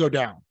sales go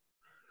down.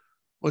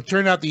 Well, it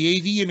turned out the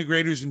AV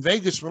integrators in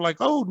Vegas were like,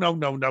 oh,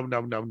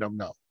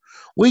 no.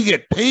 We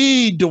get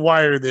paid to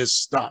wire this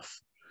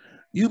stuff.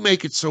 You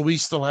make it so we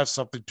still have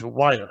something to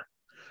wire.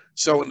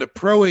 So in the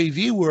pro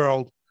AV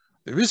world,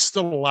 there is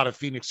still a lot of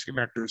Phoenix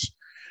connectors.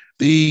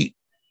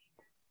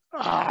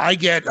 I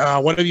get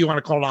whatever you want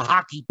to call it, a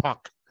hockey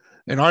puck,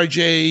 an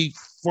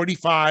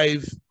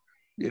RJ45,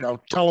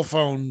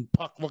 telephone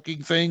puck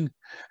looking thing,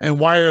 and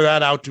wire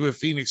that out to a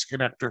Phoenix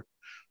connector,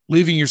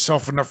 leaving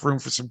yourself enough room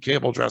for some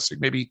cable dressing,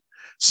 maybe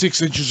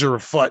 6 inches or a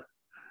foot.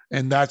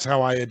 And that's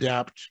how I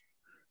adapt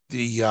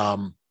the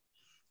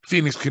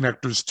Phoenix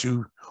connectors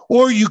to,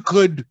 or you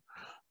could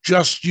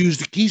just use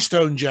the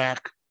Keystone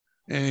jack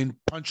and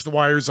punch the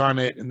wires on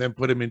it and then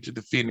put them into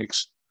the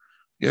Phoenix.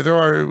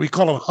 Yeah, we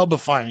call them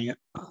hubifying it.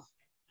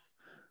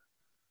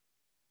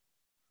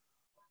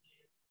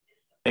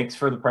 Thanks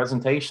for the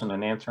presentation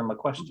and answering my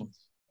questions.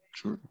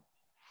 Sure.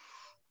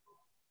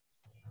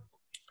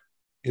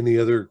 Any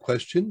other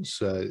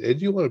questions? Ed,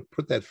 do you want to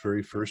put that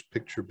very first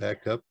picture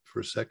back up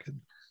for a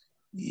second?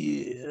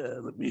 Yeah,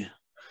 let me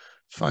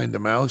find the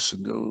mouse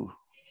and go.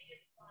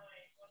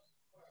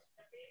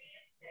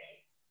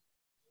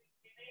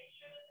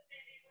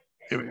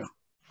 Here we go.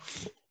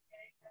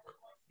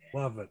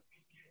 Love it.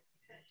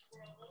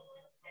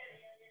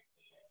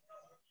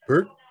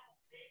 Bert?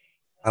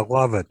 I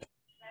love it.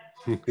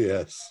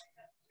 Yes.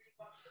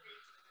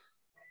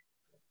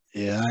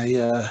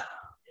 Yeah,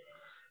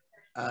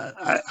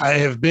 I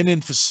have been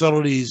in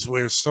facilities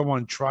where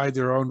someone tried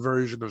their own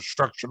version of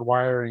structured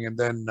wiring, and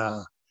then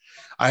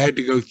I had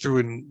to go through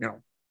and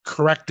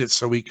correct it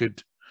so we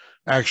could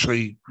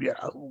actually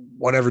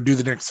do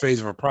the next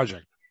phase of a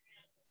project.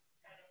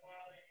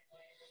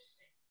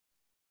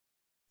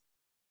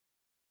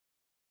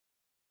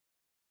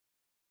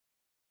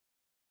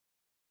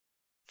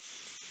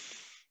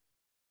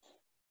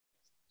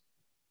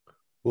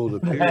 Well,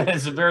 that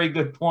is a very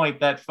good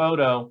point. That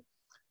photo,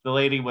 the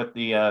lady with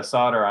the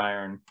solder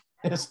iron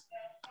is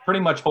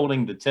pretty much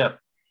holding the tip.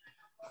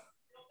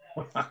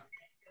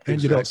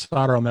 And you don't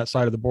solder on that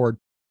side of the board.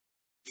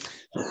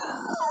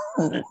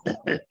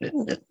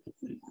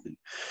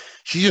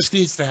 She just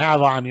needs to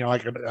have on,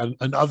 like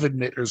an oven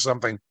mitt or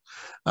something.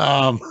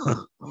 We've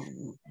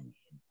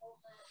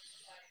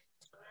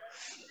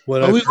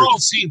all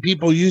seen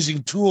people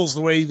using tools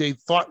the way they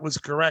thought was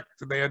correct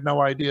and they had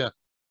no idea.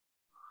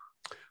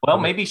 Well,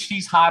 maybe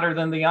she's hotter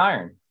than the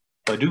iron.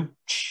 Badoo.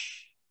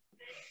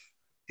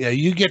 Yeah,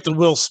 you get the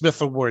Will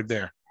Smith Award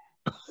there.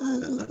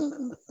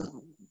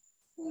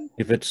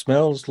 If it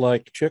smells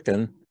like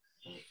chicken,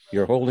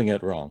 you're holding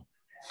it wrong.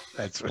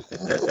 That's right.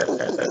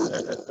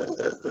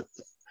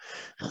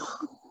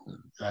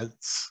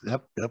 That's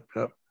yep.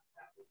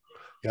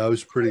 Yeah, I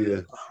was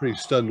pretty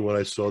stunned when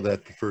I saw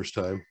that the first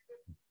time.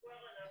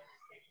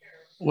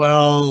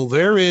 Well,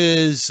 there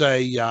is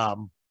a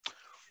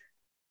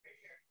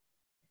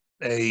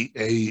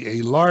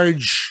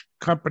large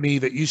company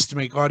that used to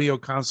make audio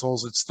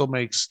consoles. It still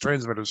makes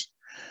transmitters.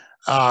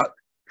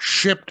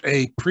 Shipped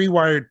a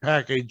pre-wired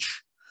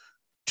package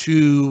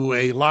to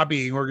a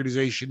lobbying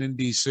organization in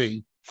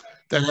DC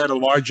that had a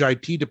large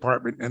IT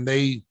department, and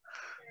they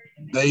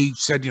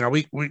said, you know,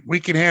 we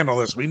can handle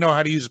this. We know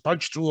how to use a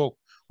punch tool.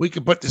 We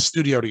can put this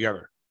studio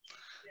together.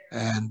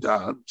 And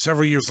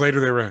several years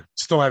later, they were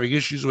still having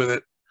issues with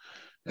it.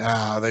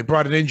 They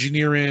brought an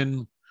engineer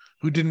in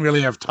who didn't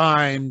really have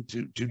time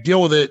to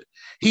deal with it.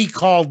 He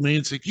called me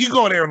and said, you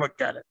go there and look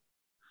at it.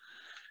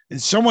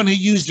 And someone had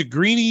used a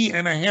greenie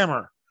and a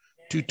hammer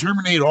to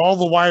terminate all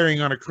the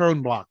wiring on a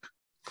Krone block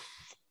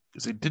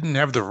because they didn't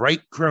have the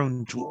right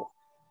Krone tool.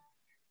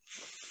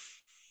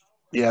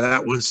 Yeah,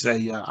 that was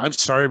I'm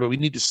sorry, but we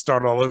need to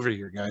start all over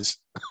here, guys.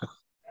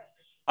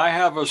 I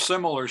have a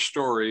similar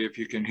story, if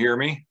you can hear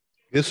me.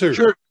 Yes, sir.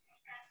 Sure.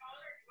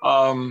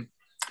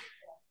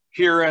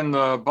 Here in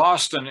the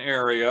Boston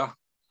area,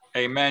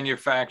 a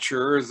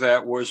manufacturer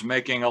that was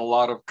making a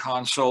lot of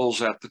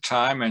consoles at the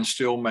time and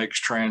still makes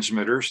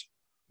transmitters,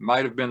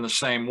 might have been the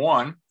same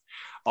one,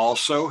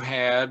 also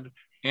had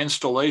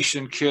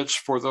installation kits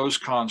for those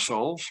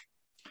consoles.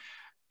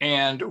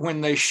 And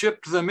when they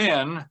shipped them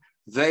in,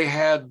 they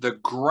had the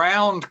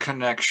ground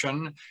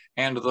connection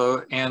and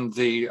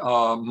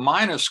the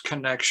minus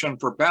connection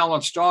for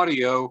balanced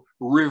audio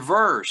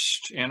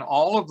reversed in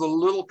all of the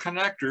little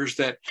connectors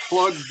that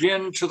plugged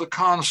into the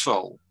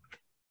console.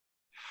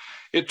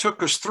 It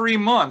took us 3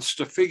 months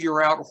to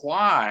figure out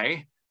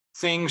why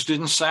things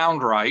didn't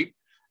sound right,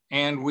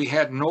 and we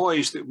had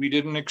noise that we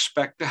didn't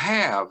expect to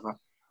have.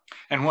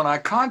 And when I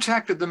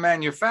contacted the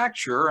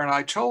manufacturer and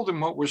I told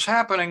them what was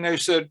happening, they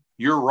said,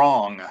 "You're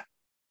wrong."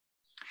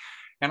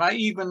 And I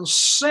even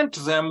sent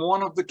them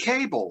one of the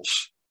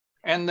cables,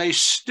 and they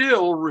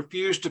still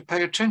refused to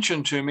pay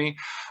attention to me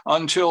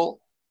until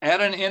at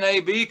an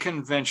NAB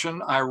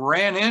convention, I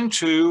ran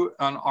into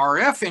an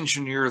RF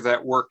engineer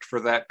that worked for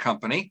that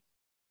company.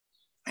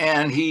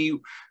 And he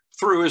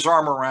threw his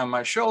arm around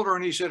my shoulder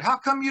and he said, "How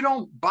come you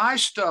don't buy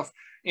stuff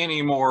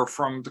anymore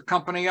from the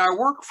company I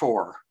work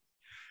for?"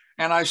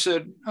 And I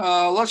said,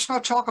 "Let's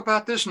not talk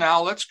about this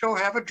now. Let's go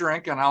have a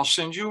drink and I'll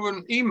send you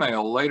an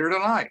email later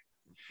tonight."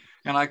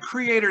 And I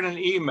created an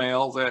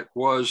email that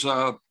was,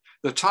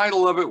 the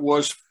title of it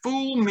was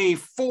 "Fool Me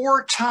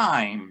 4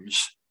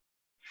 Times."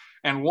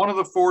 And one of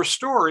the 4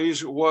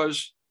 stories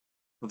was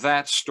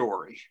that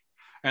story.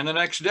 And the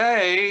next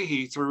day,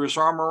 he threw his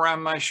arm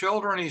around my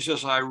shoulder and he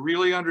says, "I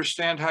really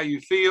understand how you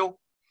feel.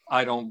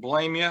 I don't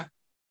blame you.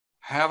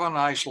 Have a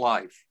nice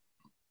life."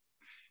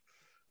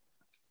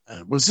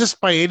 Was this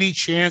by any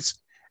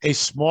chance a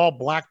small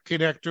black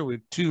connector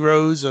with 2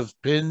 rows of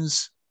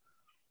pins?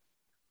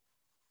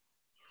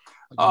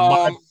 Like a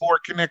Mod 4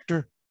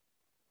 connector?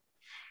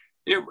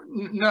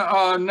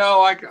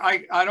 No,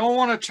 I don't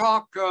want to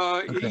talk.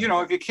 Okay. You know,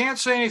 if you can't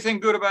say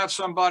anything good about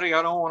somebody,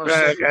 I don't want to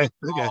say. Okay.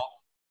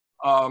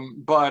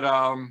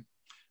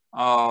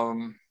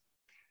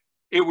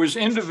 It was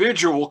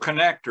individual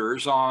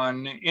connectors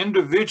on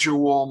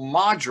individual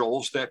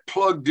modules that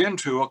plugged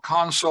into a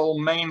console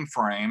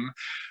mainframe,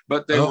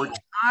 but they were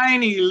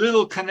tiny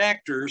little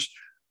connectors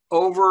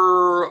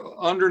over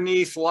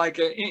underneath, like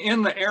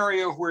in the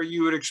area where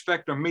you would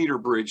expect a meter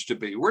bridge to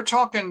be. We're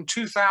talking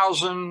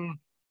 2000.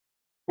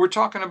 We're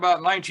talking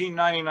about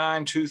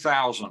 1999,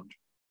 2000.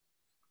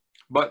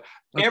 But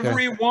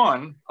every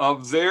one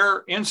of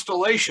their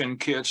installation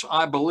kits,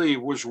 I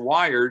believe, was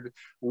wired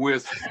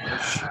with a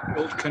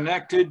shield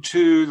connected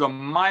to the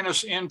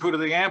minus input of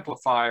the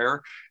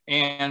amplifier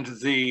and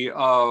the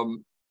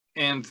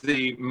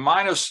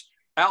minus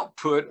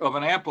output of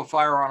an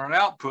amplifier on an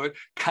output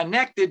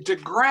connected to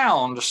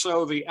ground.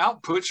 So the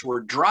outputs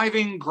were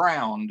driving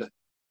ground.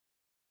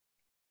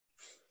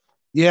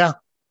 Yeah.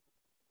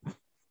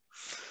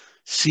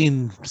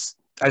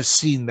 I've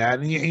seen that.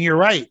 And you're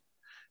right.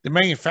 The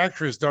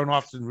manufacturers don't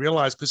often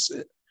realize, because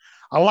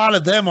a lot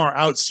of them are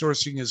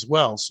outsourcing as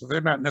well. So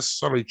they're not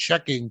necessarily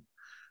checking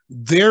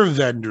their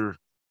vendor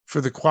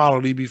for the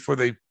quality before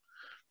they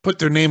put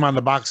their name on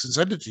the box and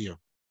send it to you.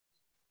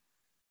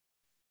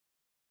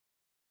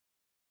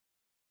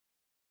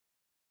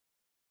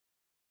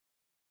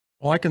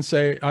 Well, I can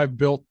say I've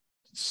built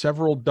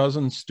several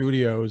dozen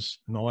studios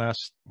in the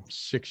last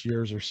 6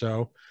 years or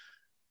so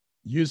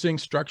using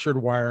structured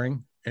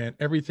wiring, and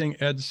everything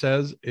Ed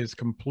says is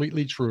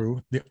completely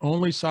true. The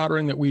only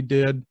soldering that we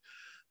did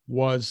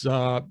was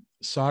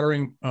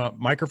soldering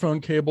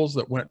microphone cables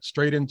that went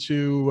straight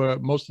into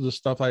most of the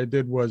stuff I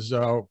did was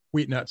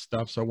wheat net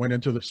stuff. So I went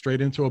into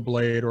straight into a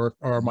blade or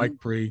a mic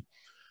pre.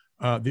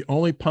 The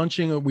only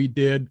punching that we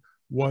did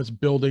was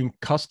building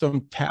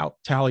custom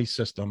tally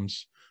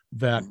systems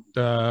that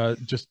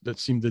that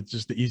seemed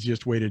just the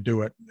easiest way to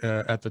do it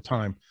at the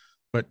time.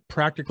 But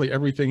practically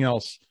everything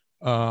else,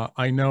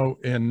 I know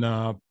in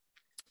a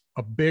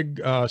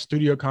big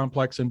studio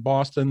complex in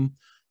Boston,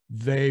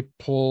 they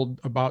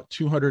pulled about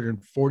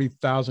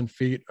 240,000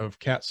 feet of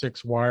Cat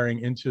 6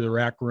 wiring into the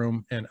rack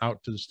room and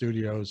out to the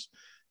studios.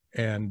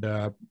 And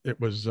it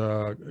was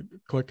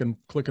click and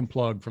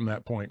plug from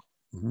that point.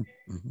 Mm-hmm.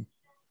 Mm-hmm.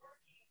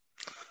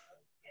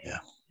 Yeah.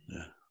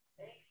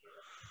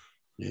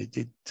 It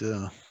did.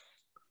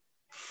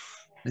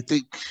 I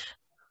think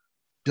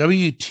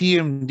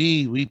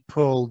WTMD, we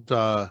pulled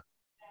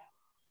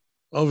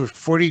over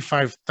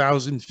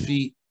 45,000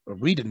 feet.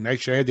 We didn't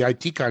actually. I had the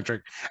IT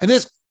contract. And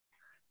this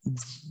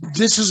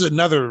is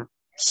another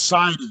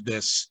side of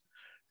this.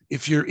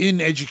 If you're in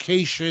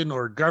education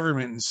or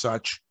government and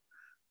such,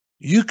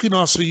 you can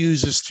also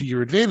use this to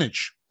your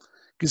advantage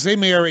because they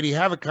may already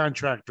have a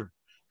contractor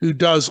who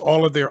does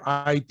all of their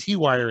IT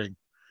wiring.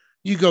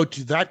 You go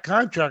to that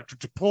contractor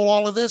to pull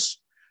all of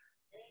this.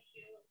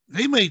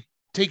 They may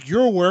take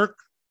your work,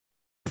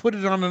 put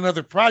it on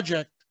another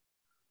project,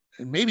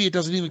 and maybe it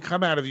doesn't even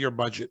come out of your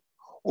budget,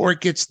 or it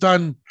gets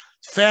done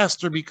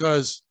faster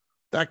because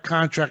that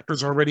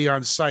contractor's already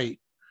on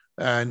site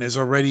and is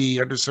already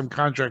under some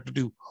contract to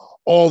do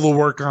all the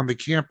work on the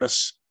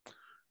campus.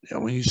 You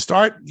know, when you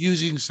start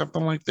using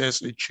something like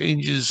this, it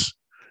changes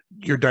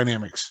your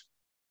dynamics.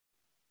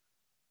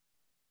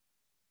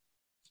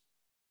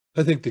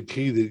 I think the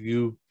key that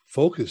you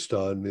focused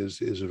on is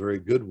a very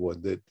good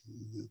one, that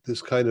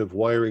this kind of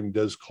wiring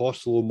does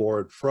cost a little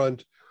more up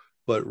front,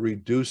 but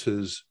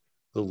reduces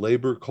the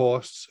labor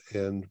costs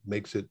and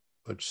makes it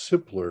much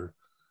simpler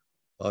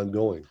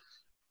ongoing.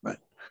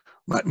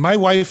 My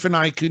wife and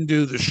I can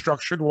do the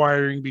structured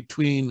wiring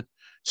between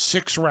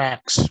 6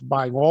 racks,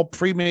 buying all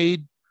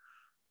pre-made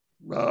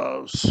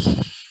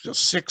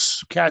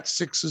 6 Cat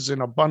 6s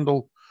in a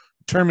bundle,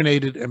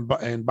 terminated, and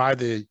buy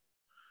the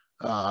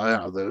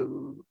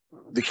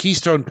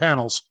Keystone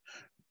panels.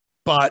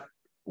 But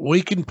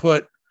we can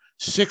put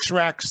 6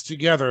 racks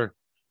together,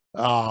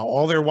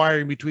 all their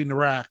wiring between the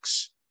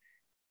racks,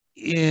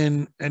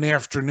 in an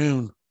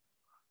afternoon.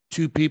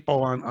 2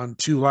 people on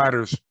 2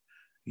 ladders.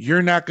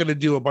 You're not going to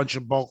do a bunch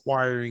of bulk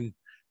wiring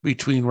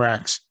between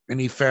racks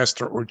any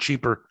faster or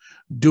cheaper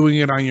doing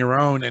it on your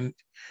own.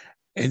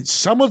 And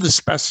some of the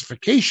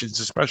specifications,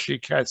 especially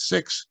Cat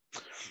 6,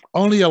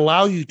 only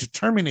allow you to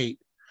terminate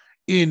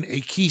in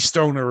a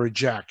keystone or a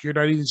jack. You're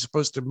not even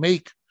supposed to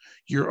make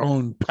your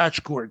own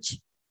patch cords.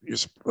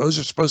 Those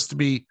are supposed to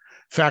be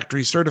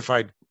factory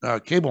certified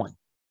cabling.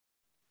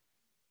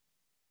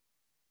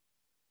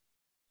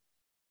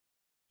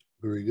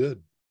 Very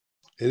good.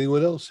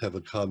 Anyone else have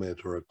a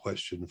comment or a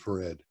question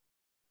for Ed?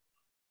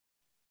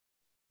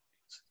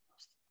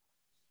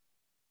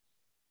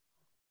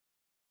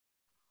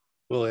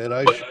 Well, Ed,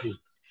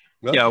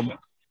 yeah,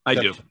 I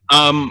do.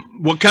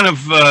 What kind of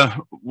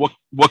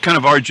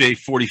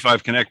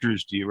RJ45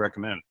 connectors do you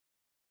recommend?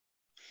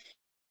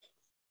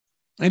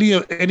 Any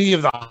of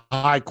the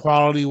high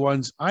quality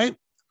ones. I'm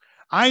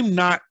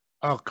not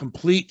a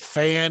complete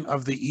fan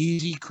of the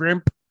easy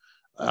crimp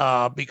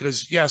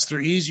because yes,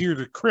 they're easier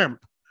to crimp.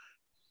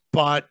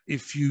 But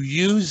if you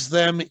use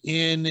them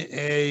in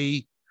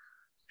a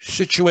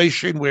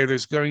situation where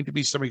there's going to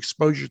be some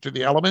exposure to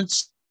the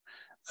elements,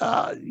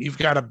 you've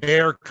got a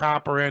bare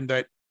copper end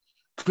that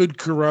could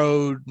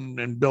corrode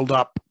and build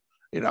up,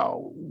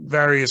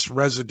 various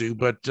residue.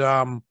 But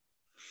you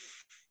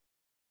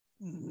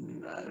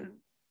can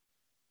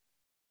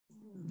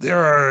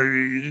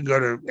go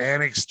to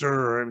Annixter,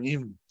 or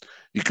even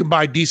you can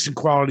buy decent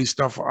quality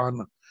stuff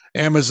on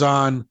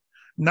Amazon.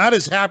 Not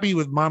as happy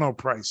with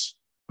Monoprice,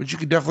 but you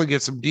can definitely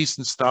get some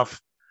decent stuff.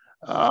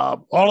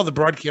 All of the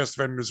broadcast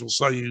vendors will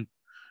sell you,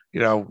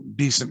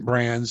 decent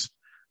brands.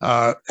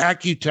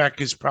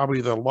 Accutech is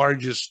probably the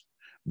largest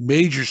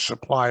major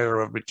supplier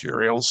of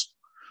materials,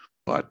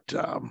 but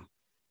don't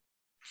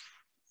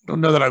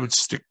know that I would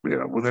stick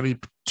with any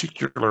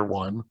particular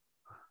one.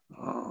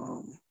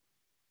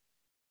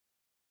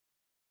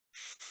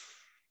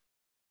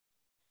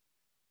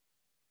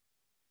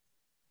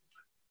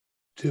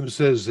 Tim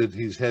says that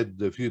he's had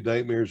a few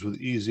nightmares with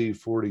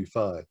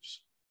EZ45s.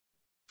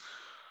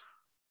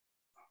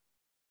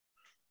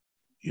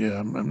 Yeah,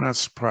 I'm not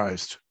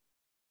surprised.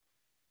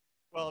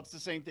 Well, it's the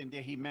same thing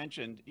that he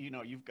mentioned.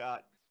 You've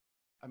got,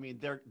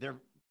 they're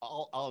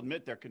I'll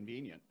admit they're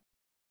convenient,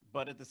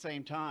 but at the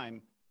same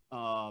time,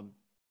 I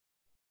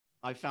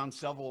found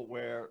several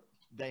where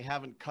they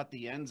haven't cut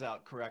the ends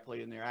out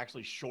correctly and they're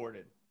actually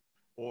shorted,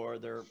 or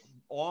they're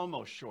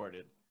almost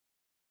shorted.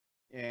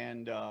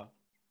 And,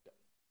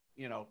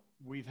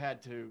 we've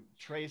had to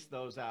trace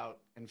those out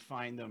and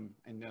find them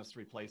and just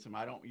replace them.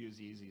 I don't use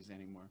Easies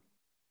anymore.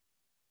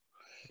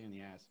 In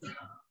the ass.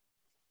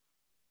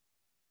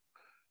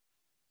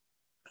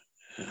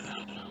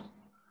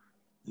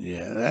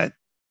 Yeah,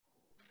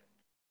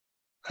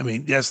 I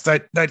mean, yes,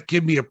 that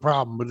can be a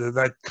problem, but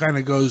that kind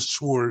of goes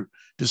to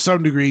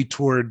some degree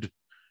toward,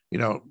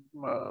 a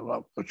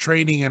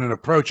training and an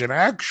approach. And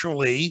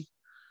actually,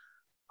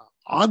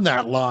 on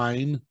that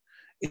line,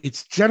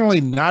 it's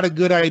generally not a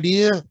good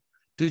idea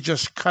to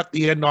just cut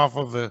the end off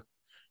of a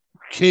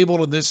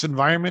cable in this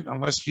environment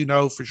unless you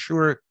know for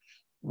sure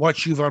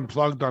what you've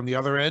unplugged on the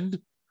other end.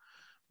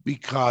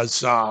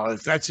 Because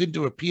if that's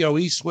into a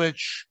PoE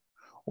switch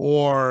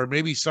or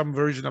maybe some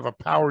version of a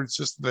powered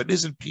system that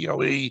isn't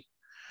PoE,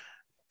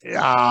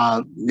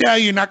 yeah,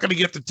 you're not going to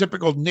get the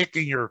typical nick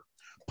in your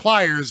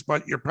pliers,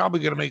 but you're probably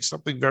going to make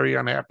something very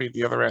unhappy at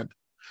the other end.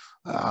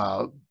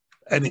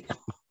 And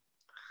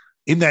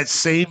in that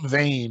same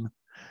vein,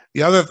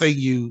 the other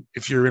thing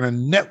if you're in a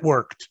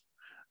networked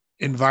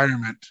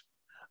environment,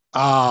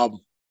 and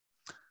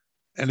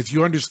if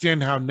you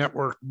understand how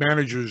network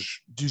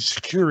managers do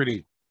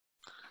security,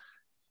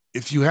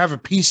 if you have a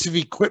piece of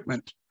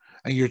equipment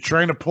and you're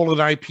trying to pull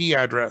an IP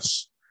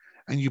address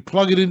and you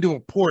plug it into a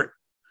port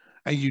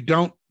and you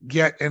don't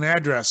get an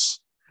address,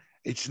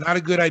 it's not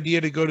a good idea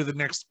to go to the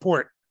next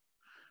port,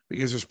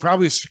 because there's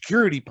probably a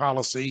security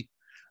policy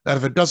that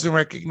if it doesn't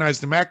recognize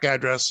the MAC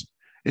address,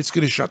 it's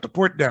going to shut the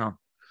port down.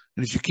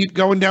 And if you keep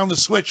going down the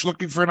switch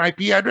looking for an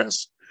IP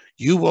address,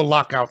 you will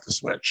lock out the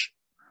switch.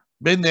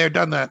 Been there,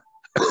 done that.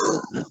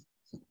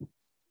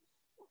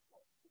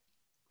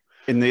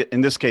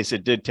 In this case,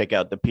 it did take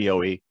out the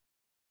PoE.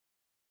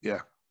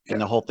 Yeah.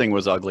 And the whole thing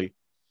was ugly.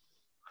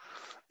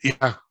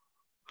 Yeah.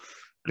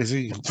 Because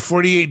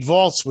 48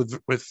 volts with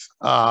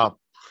not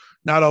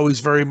always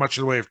very much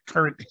in the way of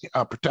current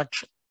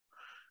protection.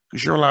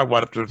 Because you're allowed,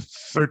 up to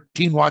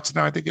 13 watts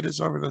now, I think it is,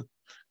 over the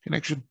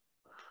connection.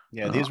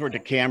 Yeah, these were the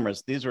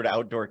cameras. These were the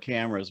outdoor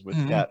cameras with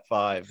Cat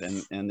 5,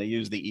 and they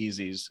used the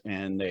Easies,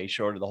 and they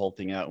shorted the whole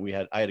thing out.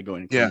 And I had to go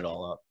in and clean it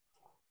all up.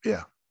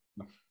 Yeah.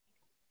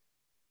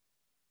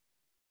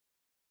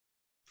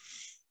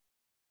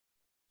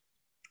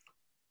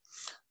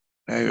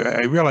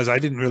 I realized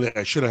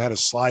I should have had a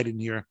slide in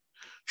here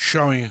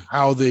showing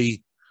how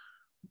the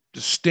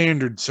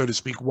standard, so to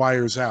speak,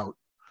 wires out.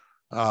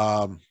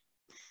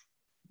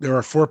 There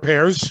are 4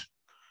 pairs: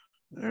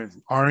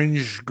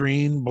 orange,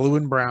 green, blue,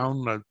 and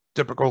brown, a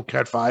typical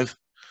Cat 5.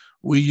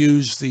 We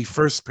use the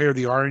first pair.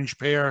 The orange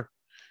pair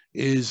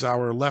is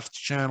our left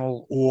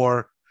channel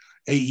or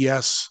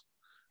AES.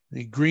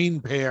 The green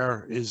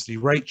pair is the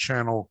right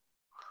channel.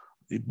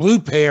 The blue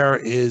pair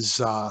is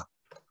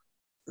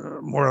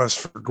more or less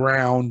for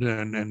ground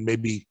and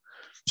maybe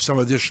some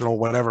additional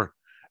whatever.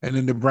 And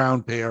then the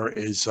brown pair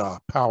is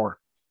power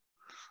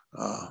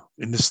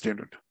in this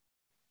standard.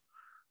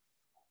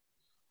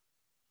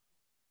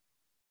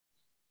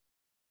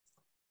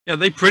 Yeah,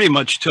 they pretty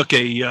much took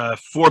a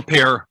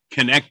 4-pair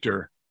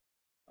connector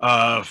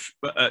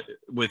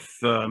with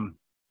the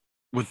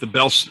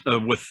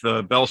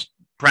Bell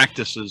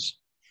practices,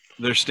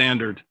 their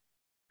standard,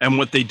 and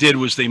what they did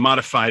was they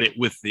modified it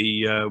with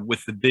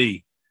the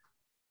B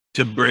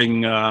to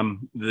bring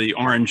the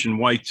orange and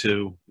white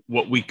to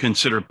what we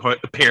consider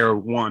pair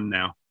 1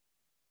 now.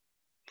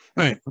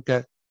 Right.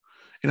 Okay.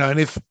 And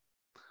if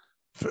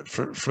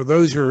for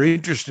those who are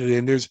interested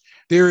in,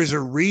 there is a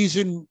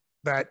reason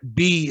that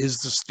B is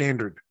the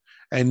standard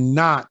and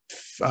not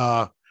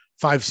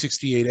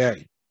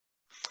 568A.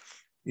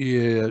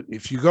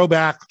 If you go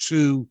back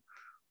to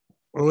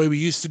the way we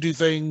used to do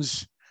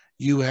things,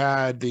 you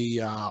had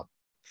the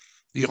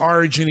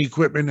origin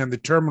equipment and the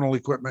terminal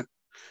equipment,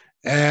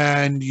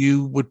 and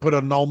you would put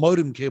a null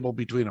modem cable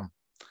between them.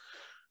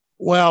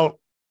 Well,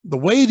 the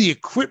way the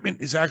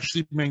equipment is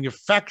actually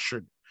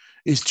manufactured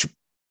is to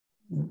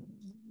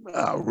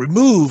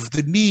remove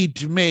the need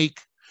to make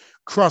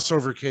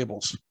crossover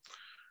cables.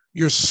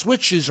 Your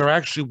switches are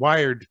actually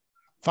wired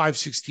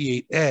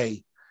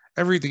 568A.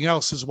 Everything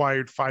else is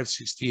wired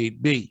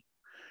 568B.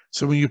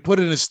 So when you put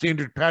in a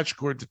standard patch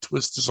cord, the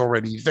twist is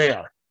already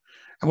there.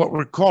 And what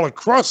we call a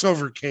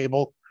crossover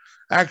cable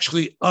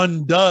actually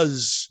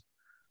undoes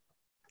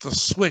the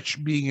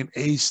switch being an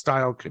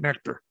A-style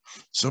connector.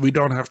 So we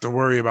don't have to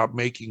worry about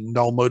making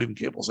null modem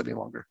cables any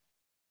longer.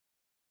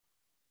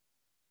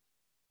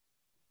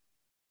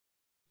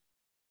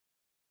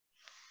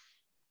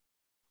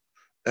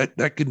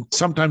 That can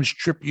sometimes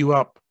trip you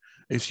up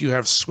if you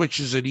have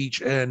switches at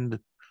each end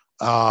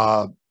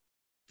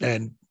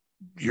and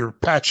you're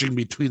patching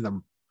between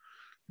them.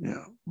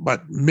 Yeah,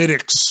 but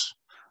MIDIX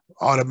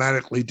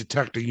automatically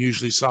detecting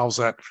usually solves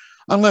that,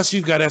 unless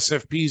you've got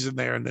SFPs in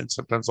there, and then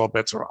sometimes all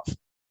bets are off.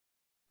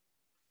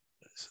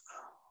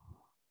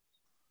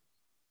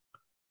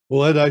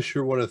 Well, Ed, I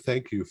sure want to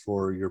thank you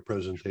for your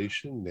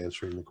presentation and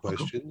answering the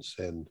questions,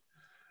 and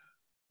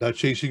not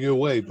chasing you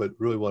away, but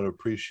really want to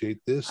appreciate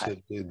this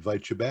and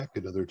invite you back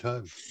another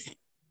time.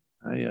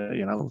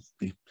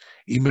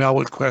 Email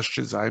with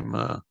questions.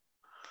 I'm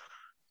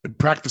been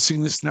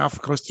practicing this now for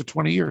close to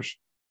 20 years.